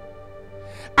going?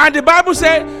 And the Bible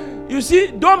said, you see,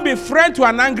 don't be friend to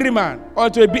an angry man or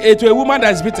to a woman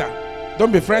that is bitter.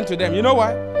 Don't be friend to them. You know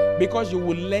why? Because you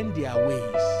will learn their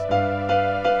ways.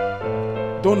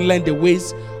 Don't learn the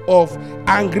ways of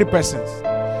angry persons.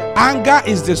 Anger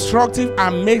is destructive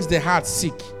and makes the heart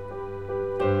sick.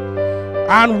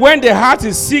 And when the heart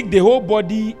is sick, the whole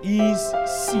body is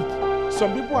sick.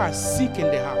 Some people are sick in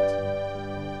the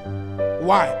heart.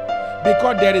 Why?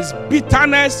 Because there is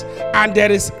bitterness and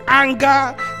there is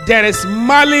anger, there is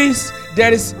malice,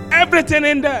 there is everything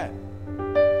in there.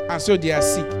 And so they are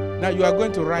sick. Now you are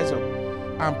going to rise up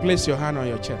and place your hand on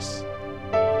your chest.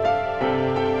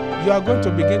 You are going to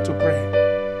begin to pray.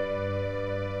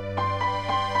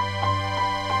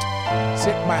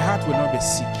 Say, my heart will not be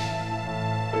sick.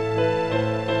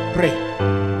 Pray.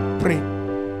 Pray.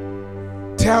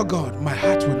 Tell God, my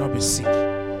heart will not be sick.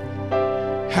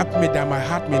 Help me that my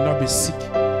heart may not be sick.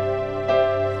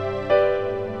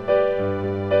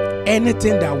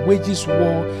 Anything that wages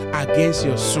war against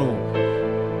your soul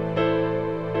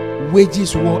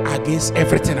wages war against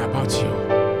everything about you.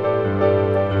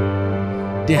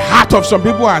 The heart of some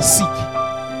people are sick.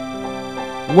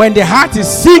 When the heart is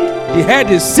sick, the head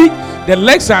is sick, the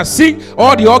legs are sick,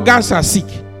 all the organs are sick.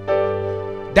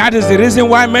 That is the reason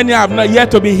why many have not yet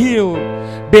to be healed.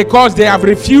 because they have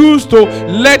refused to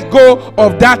let go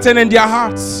of that thing in their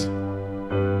hearts.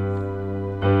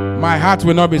 My heart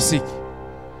will not be sick.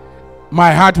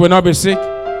 My heart will not be sick.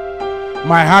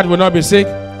 My heart will not be sick.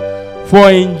 For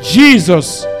in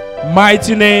Jesus'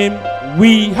 mighty name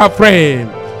we have prayed.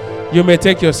 You may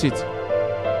take your seat.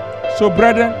 So,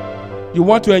 brethren, you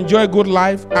want to enjoy good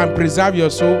life and preserve your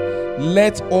soul,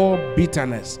 let all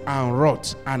bitterness and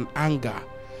wrath and anger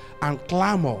and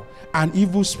clamor and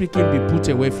evil speaking be put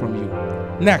away from you.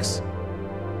 Next.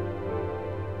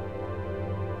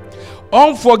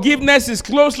 Unforgiveness is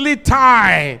closely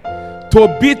tied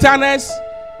to bitterness,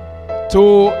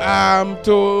 to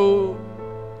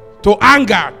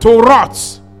anger, to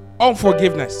wrath.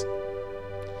 Unforgiveness.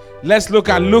 Let's look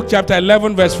at Luke chapter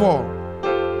 11 verse 4.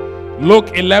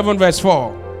 Luke 11 verse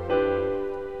 4.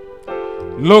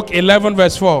 Luke 11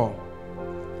 verse 4.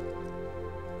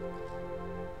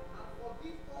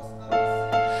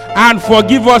 And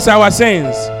forgive us our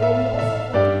sins.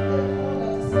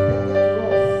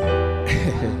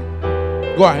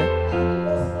 Go ahead.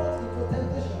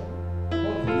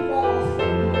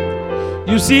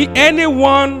 You see,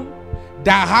 anyone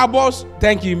that harbors,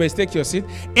 thank you, you may take your seat.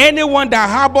 Anyone that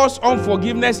harbors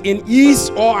unforgiveness in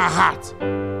his or her heart,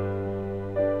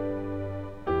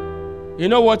 you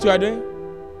know what you are doing?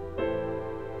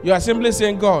 You are simply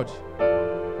saying, God,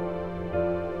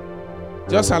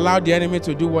 just allow the enemy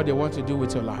to do what they want to do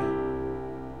with your life.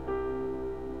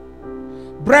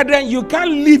 Brethren, you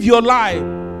can't live your life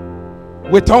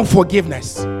with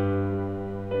unforgiveness.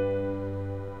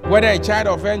 Whether a child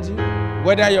offends you,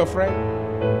 whether your friend,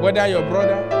 whether your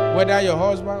brother, whether your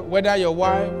husband, whether your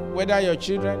wife, whether your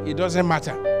children, it doesn't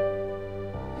matter.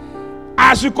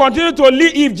 As you continue to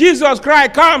live, if Jesus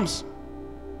Christ comes,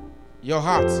 your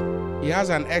heart, he has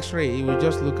an x-ray, he will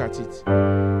just look at it.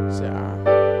 Say,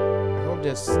 I hope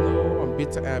there's no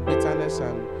bitterness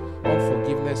and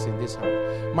unforgiveness in this heart.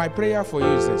 My prayer for you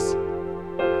is this,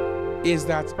 is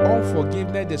that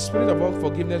unforgiveness, the spirit of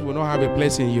unforgiveness will not have a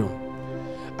place in you.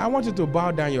 I want you to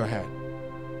bow down your head.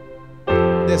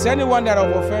 There's anyone that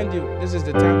have offended you, this is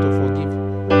the time to forgive.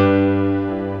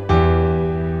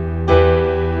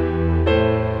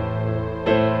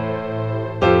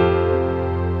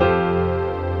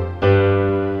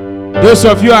 Those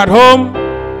of you at home,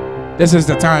 this is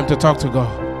the time to talk to God.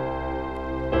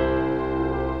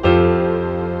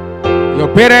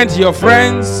 Your parents, your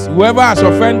friends, whoever has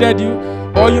offended you,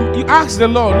 or you ask the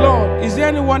Lord, Lord, is there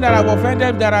anyone that I've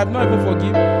offended that I've not even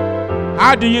forgiven?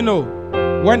 How do you know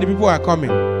when the people are coming?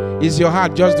 Is your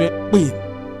heart just doing boom?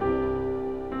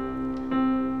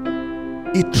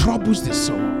 It troubles the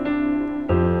soul.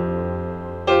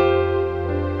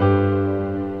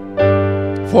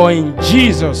 For in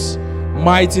Jesus'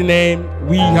 mighty name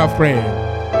we have prayed.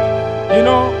 You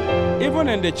know, even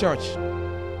in the church,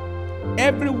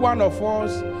 every one of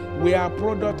us, we are a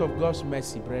product of God's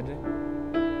mercy, brethren.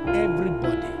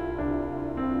 Everybody.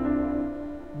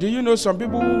 Do you know some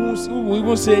people who will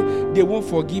even say they won't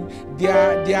forgive? They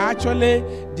are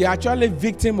actually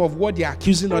victim of what they are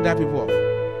accusing other people of.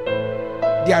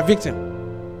 They are victim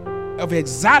of the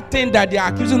exact thing that they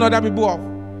are accusing other people of,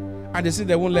 and they say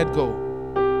they won't let go.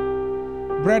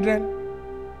 Brethren,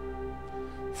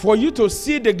 for you to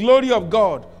see the glory of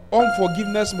God,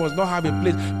 unforgiveness must not have a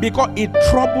place, because it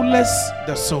troubles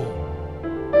the soul.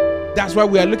 That's why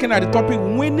we are looking at the topic,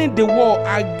 winning the war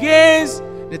against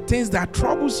the things that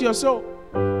troubles your soul.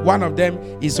 One of them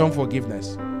is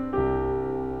unforgiveness.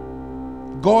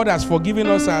 God has forgiven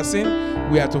us our sin.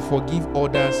 We are to forgive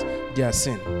others their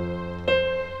sin.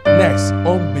 Next,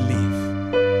 unbelief.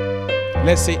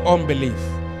 Let's say unbelief.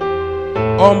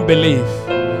 Unbelief.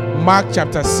 Mark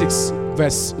chapter 6,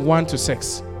 verse 1 to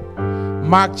 6.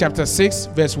 Mark chapter 6,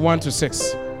 verse 1 to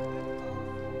 6.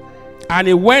 And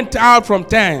he went out from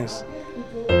thence.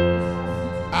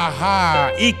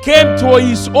 He came to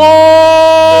his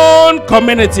own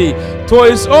community, to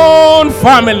his own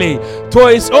family, to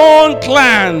his own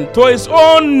clan, to his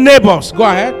own neighbors. Go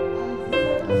ahead.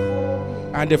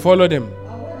 And they followed him.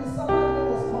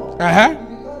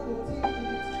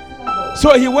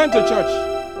 So he went to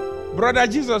church. Brother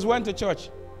Jesus went to church.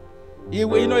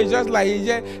 It's just like,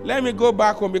 let me go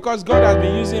back home, because God has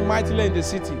been using mightily in the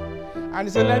city. And he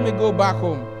said, let me go back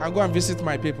home and go and visit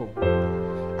my people.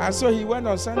 And so he went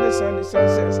on Sunday,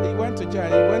 he went to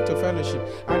church, he went to fellowship,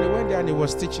 and he went there and he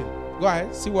was teaching. Go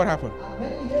ahead, see what happened.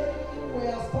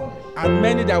 And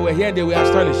many that were here, they were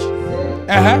astonished.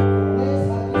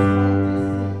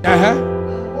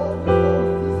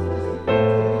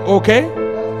 Okay.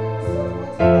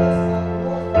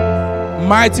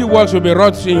 Mighty works will be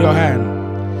wrought in your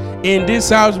hand. In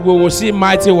this house, we will see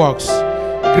mighty works.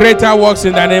 Greater works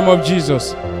in the name of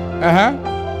Jesus.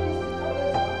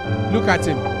 Look at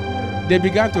him. They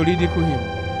began to ridicule him.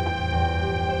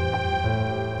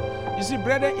 You see,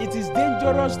 brethren, it is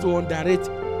dangerous to underrate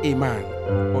a man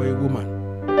or a woman.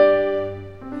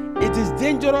 It is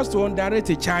dangerous to underrate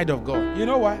a child of God. You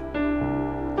know why?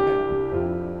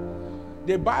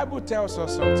 The Bible tells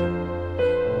us something.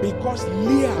 Because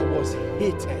Leah was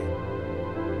hated,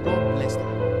 God blessed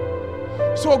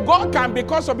her. So God can,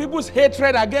 because of people's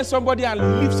hatred against somebody, and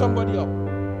lift somebody up.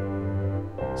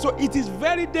 So it is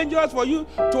very dangerous for you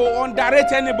to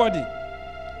underrate anybody.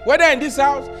 Whether in this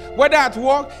house, whether at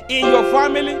work, in your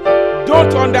family,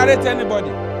 don't underrate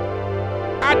anybody.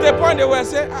 At the point they will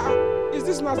say, is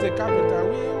this not the carpenter?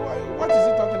 What is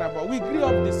he talking about? We grew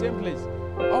up in the same place.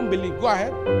 Unbelief. Go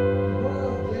ahead.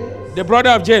 The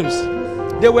brother of James.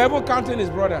 They were even counting his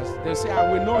brothers. They say,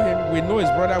 we know him, we know his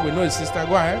brother, we know his sister.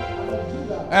 Go ahead.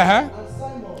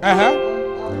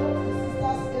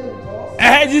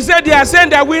 He said they are saying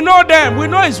that we know them, we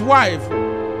know his wife,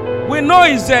 we know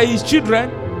his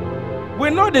children, we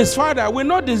know his father, we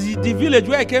know the village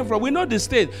where he came from, we know the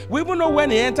state, we even know when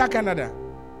he entered Canada.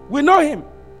 We know him.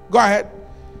 Go ahead.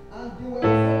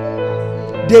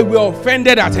 They were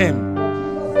offended at him.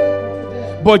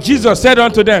 But Jesus said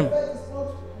unto them,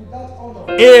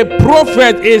 a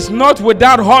prophet is not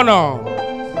without honor,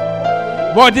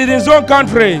 but in his own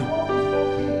country.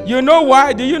 You know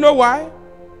why? Do you know why?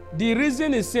 The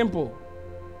reason is simple.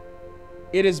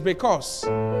 It is because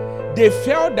they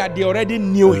felt that they already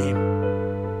knew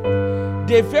him.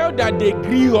 They felt that they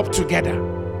grew up together.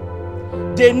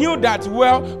 They knew that,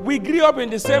 well, we grew up in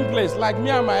the same place, like me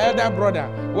and my elder brother.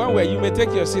 You may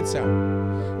take your seat, sir.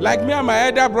 Like me and my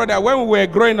elder brother when we were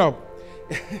growing up.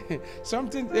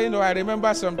 Something, I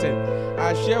remember something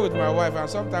I share with my wife, and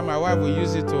sometimes my wife will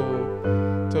use it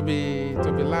to be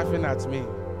laughing at me.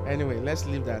 Anyway, let's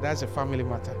leave that. That's a family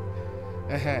matter.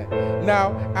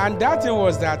 Now, and that thing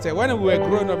was that when we were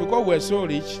growing up, because we were so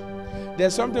rich,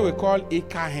 there's something we call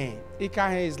ikahen.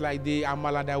 Ikahen is like the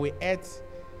amala that we ate,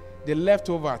 the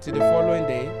leftover till the following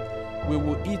day. We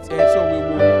will eat, so we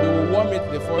will warm it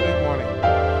the following morning.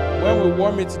 When we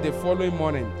warm it the following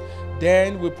morning,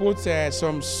 then we put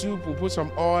some soup, we put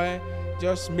some oil,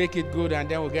 just make it good, and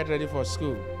then we'll get ready for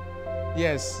school.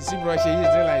 Yes, you see, bro, she's doing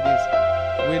like this.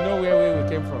 We know where we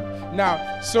came from. Now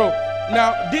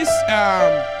this,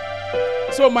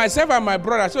 so myself and my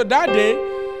brother, so that day,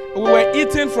 we were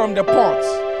eating from the pot.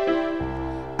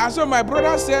 And so my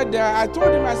brother said, I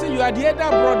told him, I said, you are the elder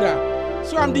brother.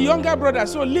 So I'm the younger brother,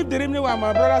 so leave the remaining one.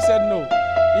 My brother said no.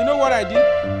 You know what I did?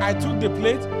 I took the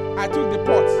plate, I took the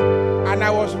pot, and I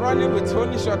was running with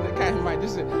only shot.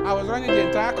 I was running the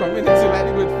entire community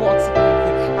like with pots,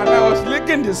 and I was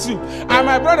licking the soup. And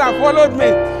my brother followed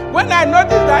me. When I noticed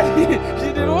that he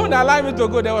didn't want to allow me to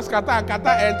go, there was kata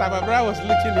entered. My brother was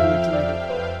licking it with me.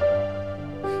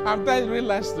 I'm telling you a real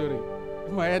life story.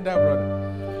 My elder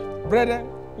brother. Brethren,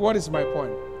 what is my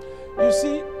point? You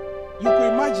see, you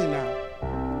could imagine now,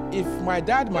 if my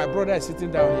dad, my brother is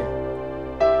sitting down here.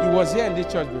 He was here in this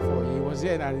church before. He was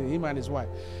here, and him and his wife.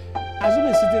 Assume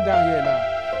he's sitting down here now,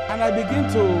 and I begin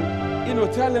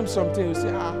to, tell him something. You say,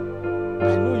 I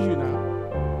know you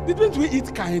now. Didn't we eat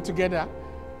kahin together?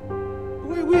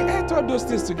 We ate all those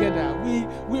things together.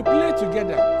 We played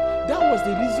together. That was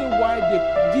the reason why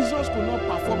Jesus could not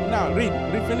perform. Now,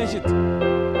 finish it.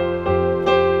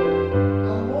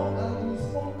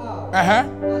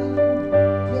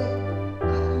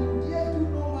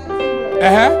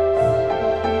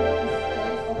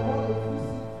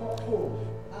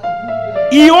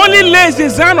 He only lays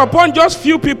his hand upon just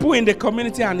few people in the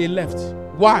community and he left.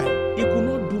 Why? He could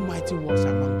not do mighty works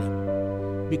among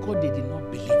them because they did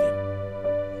not believe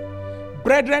him.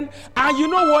 Brethren, and you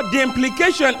know what? The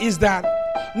implication is that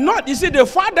you see, the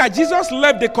fact that Jesus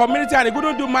left the community and he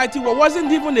couldn't do mighty work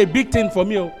wasn't even a big thing for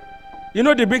me. You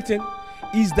know the big thing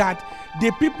is that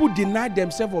the people denied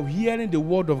themselves of hearing the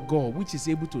word of God, which is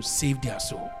able to save their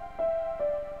soul.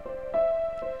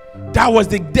 That was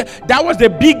the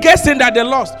biggest thing that they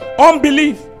lost.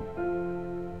 Unbelief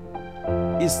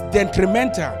is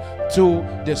detrimental to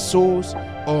the souls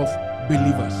of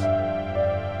believers.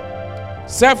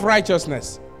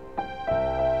 Self-righteousness.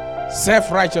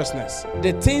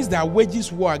 The things that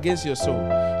wages war against your soul.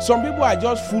 Some people are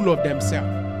just full of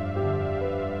themselves.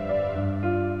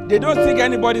 They don't think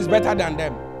anybody is better than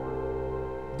them.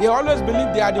 They always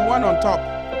believe they are the one on top.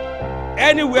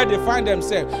 Anywhere they find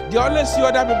themselves, they always see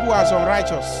other people as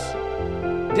unrighteous.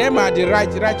 Them are the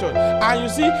righteous. And you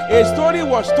see, a story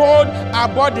was told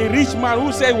about the rich man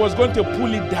who said he was going to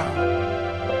pull it down.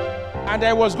 and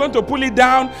I was going to pull it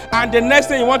down, and the next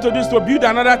thing you want to do is to build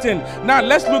another thing. Now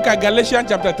let's look at Galatians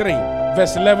chapter 3,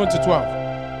 verse 11 to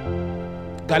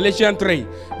 12. Galatians 3,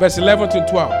 verse 11 to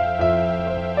 12.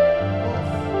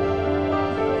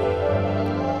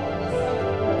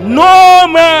 No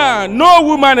man, no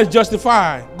woman is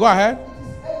justified. Go ahead.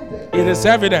 It is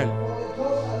evident.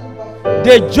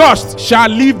 The just shall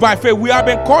live by faith. We have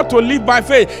been called to live by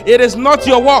faith. It is not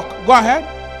your work. Go ahead.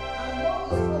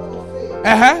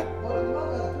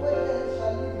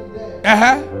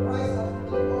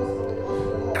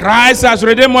 Christ has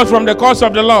redeemed us from the curse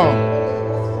of the law.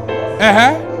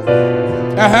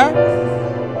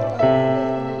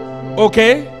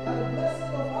 Okay.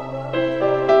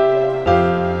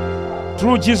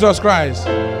 Through Jesus Christ.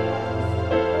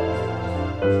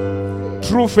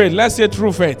 True faith. Let's say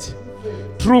true faith.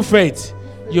 True faith.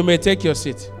 You may take your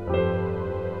seat.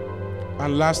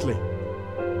 And lastly,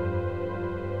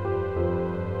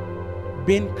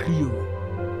 being cruel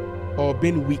or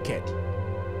being wicked.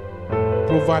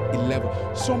 Proverbs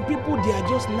 11. Some people, they are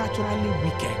just naturally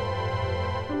wicked.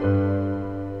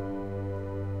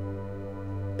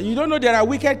 You don't know there are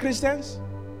wicked Christians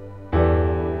who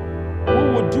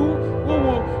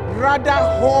will rather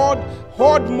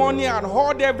hoard money and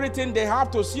hoard everything they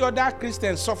have to see other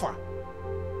Christians suffer.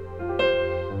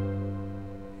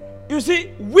 You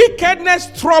see, wickedness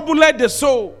troubleth the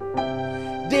soul.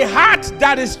 The heart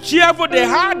that is cheerful, the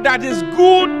heart that is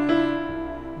good,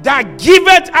 that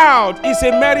giveth out, is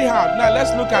a merry heart. Now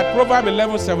let's look at Proverbs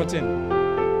 11:17.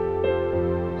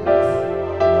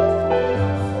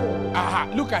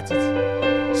 Look at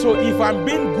it. So if I'm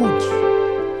being good,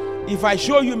 if I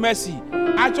show you mercy,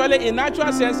 actually in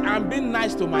natural sense, I'm being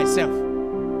nice to myself.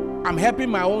 I'm helping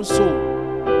my own soul.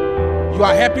 You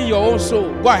are helping your own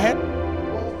soul. Go ahead.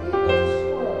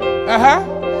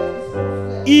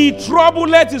 He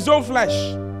troubleth his own flesh.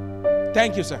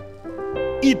 Thank you, sir.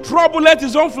 He troubleth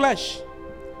his own flesh.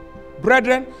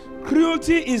 Brethren,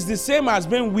 cruelty is the same as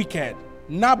being wicked.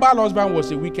 Nabal's husband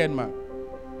was a wicked man.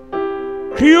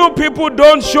 Cruel people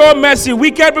don't show mercy.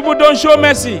 Wicked people don't show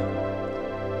mercy.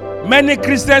 Many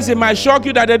Christians, it might shock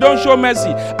you that they don't show mercy,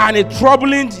 and it's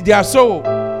troubling their soul.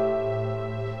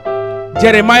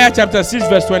 Jeremiah chapter 6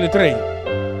 verse 23.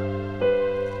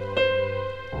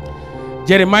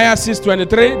 Jeremiah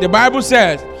 6:23. The Bible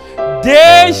says,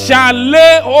 they shall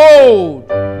lay hold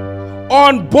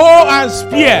on bow and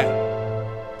spear.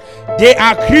 They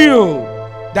are cruel,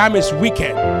 that means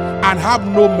wicked, and have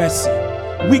no mercy.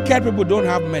 Wicked people don't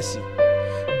have mercy.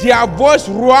 Their voice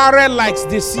roareth like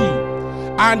the sea,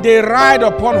 and they ride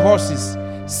upon horses,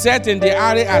 set in the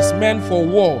array as men for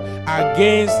war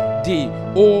against thee,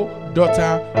 O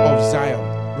daughter of Zion.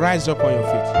 Rise up on your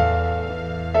feet.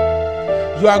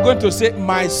 You are going to say,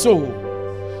 my soul,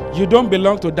 you don't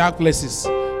belong to dark places.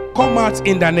 Come out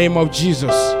in the name of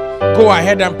Jesus. Go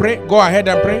ahead and pray. Go ahead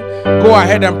and pray. Go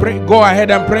ahead and pray. Go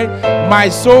ahead and pray. My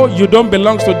soul, you don't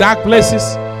belong to dark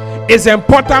places. It's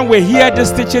important we hear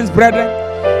these teachings, brethren.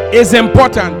 It's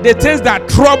important. The things that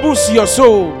troubles your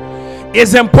soul,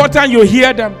 it's important you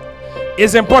hear them.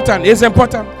 It's important. It's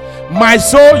important. My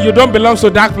soul, you don't belong to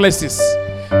dark places.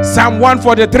 Psalm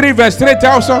 143 verse 3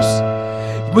 tells us,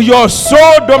 your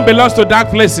soul don't belong to dark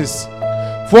places.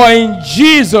 For in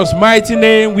Jesus' mighty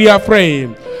name we are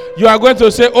praying. You are going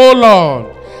to say, oh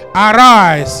Lord,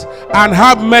 arise and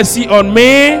have mercy on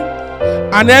me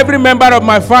and every member of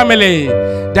my family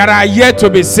that are yet to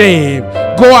be saved.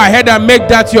 Go ahead and make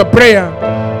that your prayer.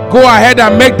 Go ahead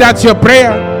and make that your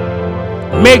prayer.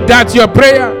 Make that your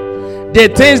prayer. The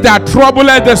things that trouble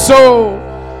the soul,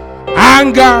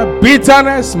 anger,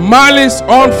 bitterness, malice,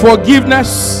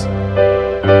 unforgiveness,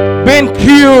 being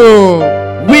cruel,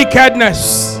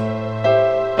 wickedness,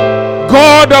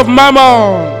 God of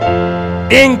mammon,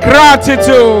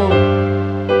 ingratitude,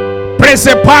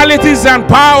 principalities and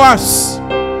powers.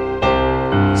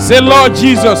 Say, Lord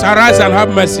Jesus, arise and have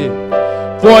mercy.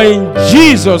 For in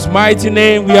Jesus' mighty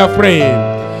name we are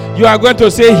praying. You are going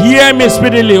to say, hear me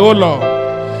speedily, O Lord,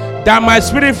 that my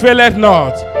spirit faileth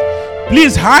not.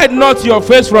 Please hide not your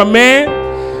face from me,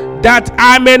 that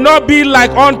I may not be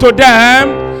like unto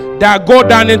them that go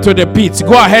down into the pit.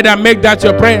 Go ahead and make that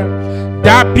your prayer.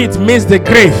 That pit means the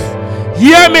grave.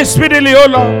 Hear me speedily, O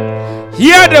Lord.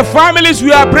 Hear the families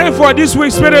we are praying for this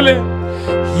week speedily.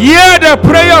 Hear the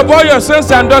prayer of all your sons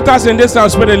and daughters in this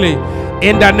house speedily.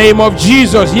 In the name of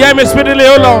Jesus. Hear me speedily,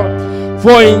 O Lord.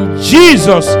 For in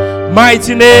Jesus'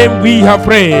 mighty name we have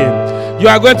prayed. You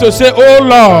are going to say, oh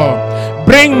Lord,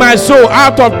 bring my soul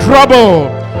out of trouble.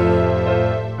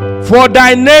 For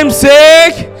thy name's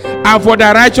sake and for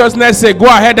thy righteousness' sake. Go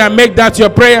ahead and make that your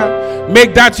prayer.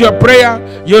 Make that your prayer.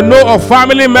 You know a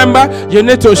family member, you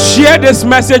need to share this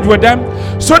message with them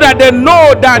so that they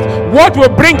know that what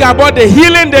will bring about the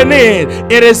healing they need,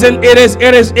 it is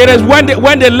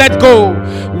when they let go.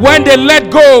 When they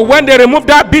let go, when they remove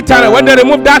that bitterness, when they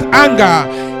remove that anger,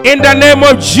 in the name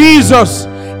of Jesus,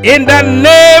 in the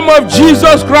name of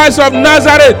Jesus Christ of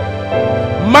Nazareth,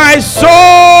 my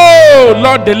soul,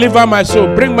 Lord, deliver my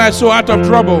soul, bring my soul out of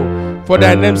trouble. For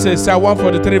thy name says, Psalm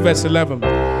 143 verse 11.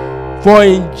 For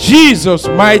in Jesus'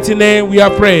 mighty name we are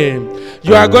praying.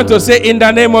 You are going to say, in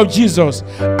the name of Jesus,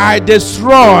 I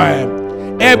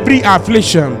destroy every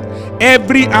affliction,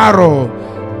 every arrow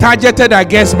targeted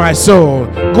against my soul.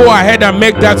 Go ahead and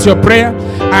make that your prayer.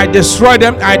 I destroy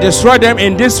them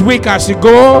in this week as you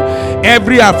go.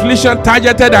 Every affliction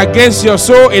targeted against your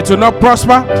soul, it will not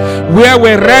prosper. Where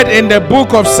we read in the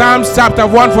book of Psalms chapter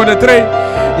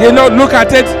 143, look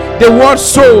at it. The word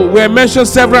soul were mentioned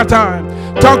several times.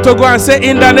 Talk to God and say,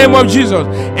 in the name of Jesus,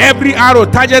 every arrow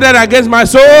targeted against my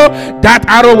soul, that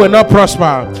arrow will not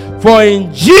prosper. For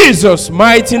in Jesus'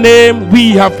 mighty name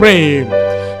we have prayed.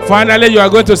 Finally, you are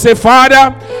going to say,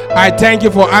 Father, I thank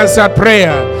you for answered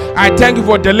prayer. I thank you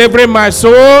for delivering my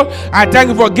soul. I thank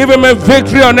you for giving me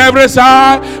victory on every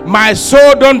side. My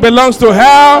soul don't belong to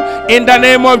hell, in the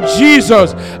name of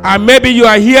Jesus. And maybe you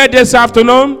are here this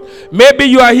afternoon.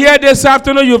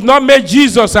 You've not made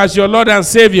Jesus as your Lord and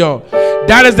Savior.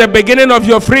 That is the beginning of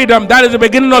your freedom. That is the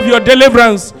beginning of your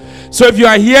deliverance. So if you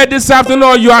are here this afternoon,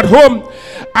 or you are at home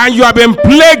and you have been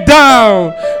plagued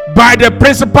down by the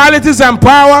principalities and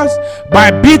powers,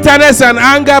 by bitterness and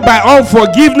anger, by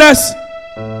unforgiveness,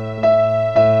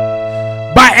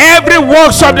 by every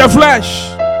works of the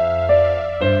flesh,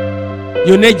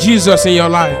 you need Jesus in your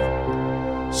life.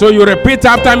 So you repeat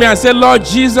after me and say, Lord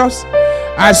Jesus,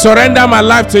 I surrender my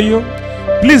life to you.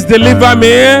 Please deliver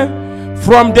me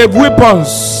from the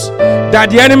weapons that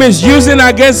the enemy is using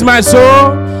against my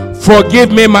soul.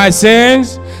 Forgive me my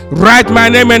sins. Write my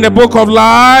name in the book of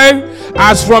life.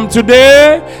 As from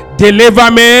today, deliver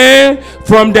me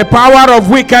from the power of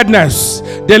wickedness.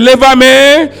 Deliver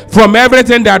me from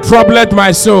everything that troubled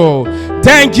my soul.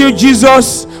 Thank you,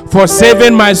 Jesus, for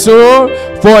saving my soul.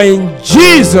 For in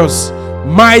Jesus'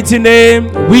 mighty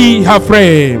name we have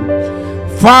prayed.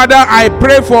 Father, I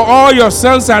pray for all your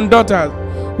sons and daughters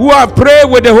who have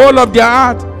prayed with the whole of their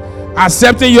heart,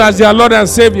 accepting you as their Lord and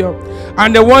Savior.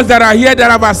 And the ones that are here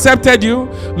that have accepted you,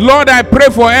 Lord, I pray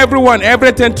for everyone,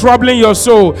 everything troubling your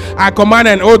soul, I command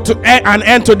an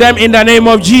end to them in the name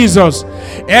of Jesus.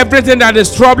 Everything that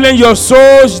is troubling your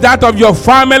souls, that of your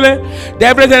family,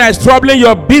 everything that is troubling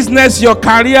your business, your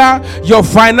career, your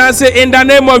finances, in the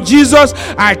name of Jesus,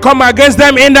 I come against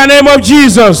them in the name of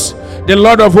Jesus. The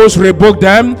Lord of hosts rebuke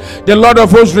them. The Lord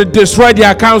of hosts destroy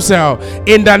their counsel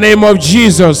in the name of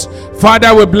Jesus.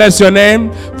 Father, we bless your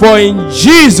name. For in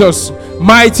Jesus'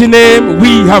 mighty name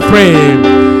we have prayed.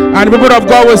 And the people of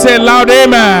God will say loud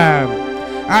amen.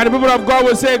 And the people of God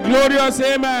will say glorious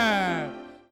amen.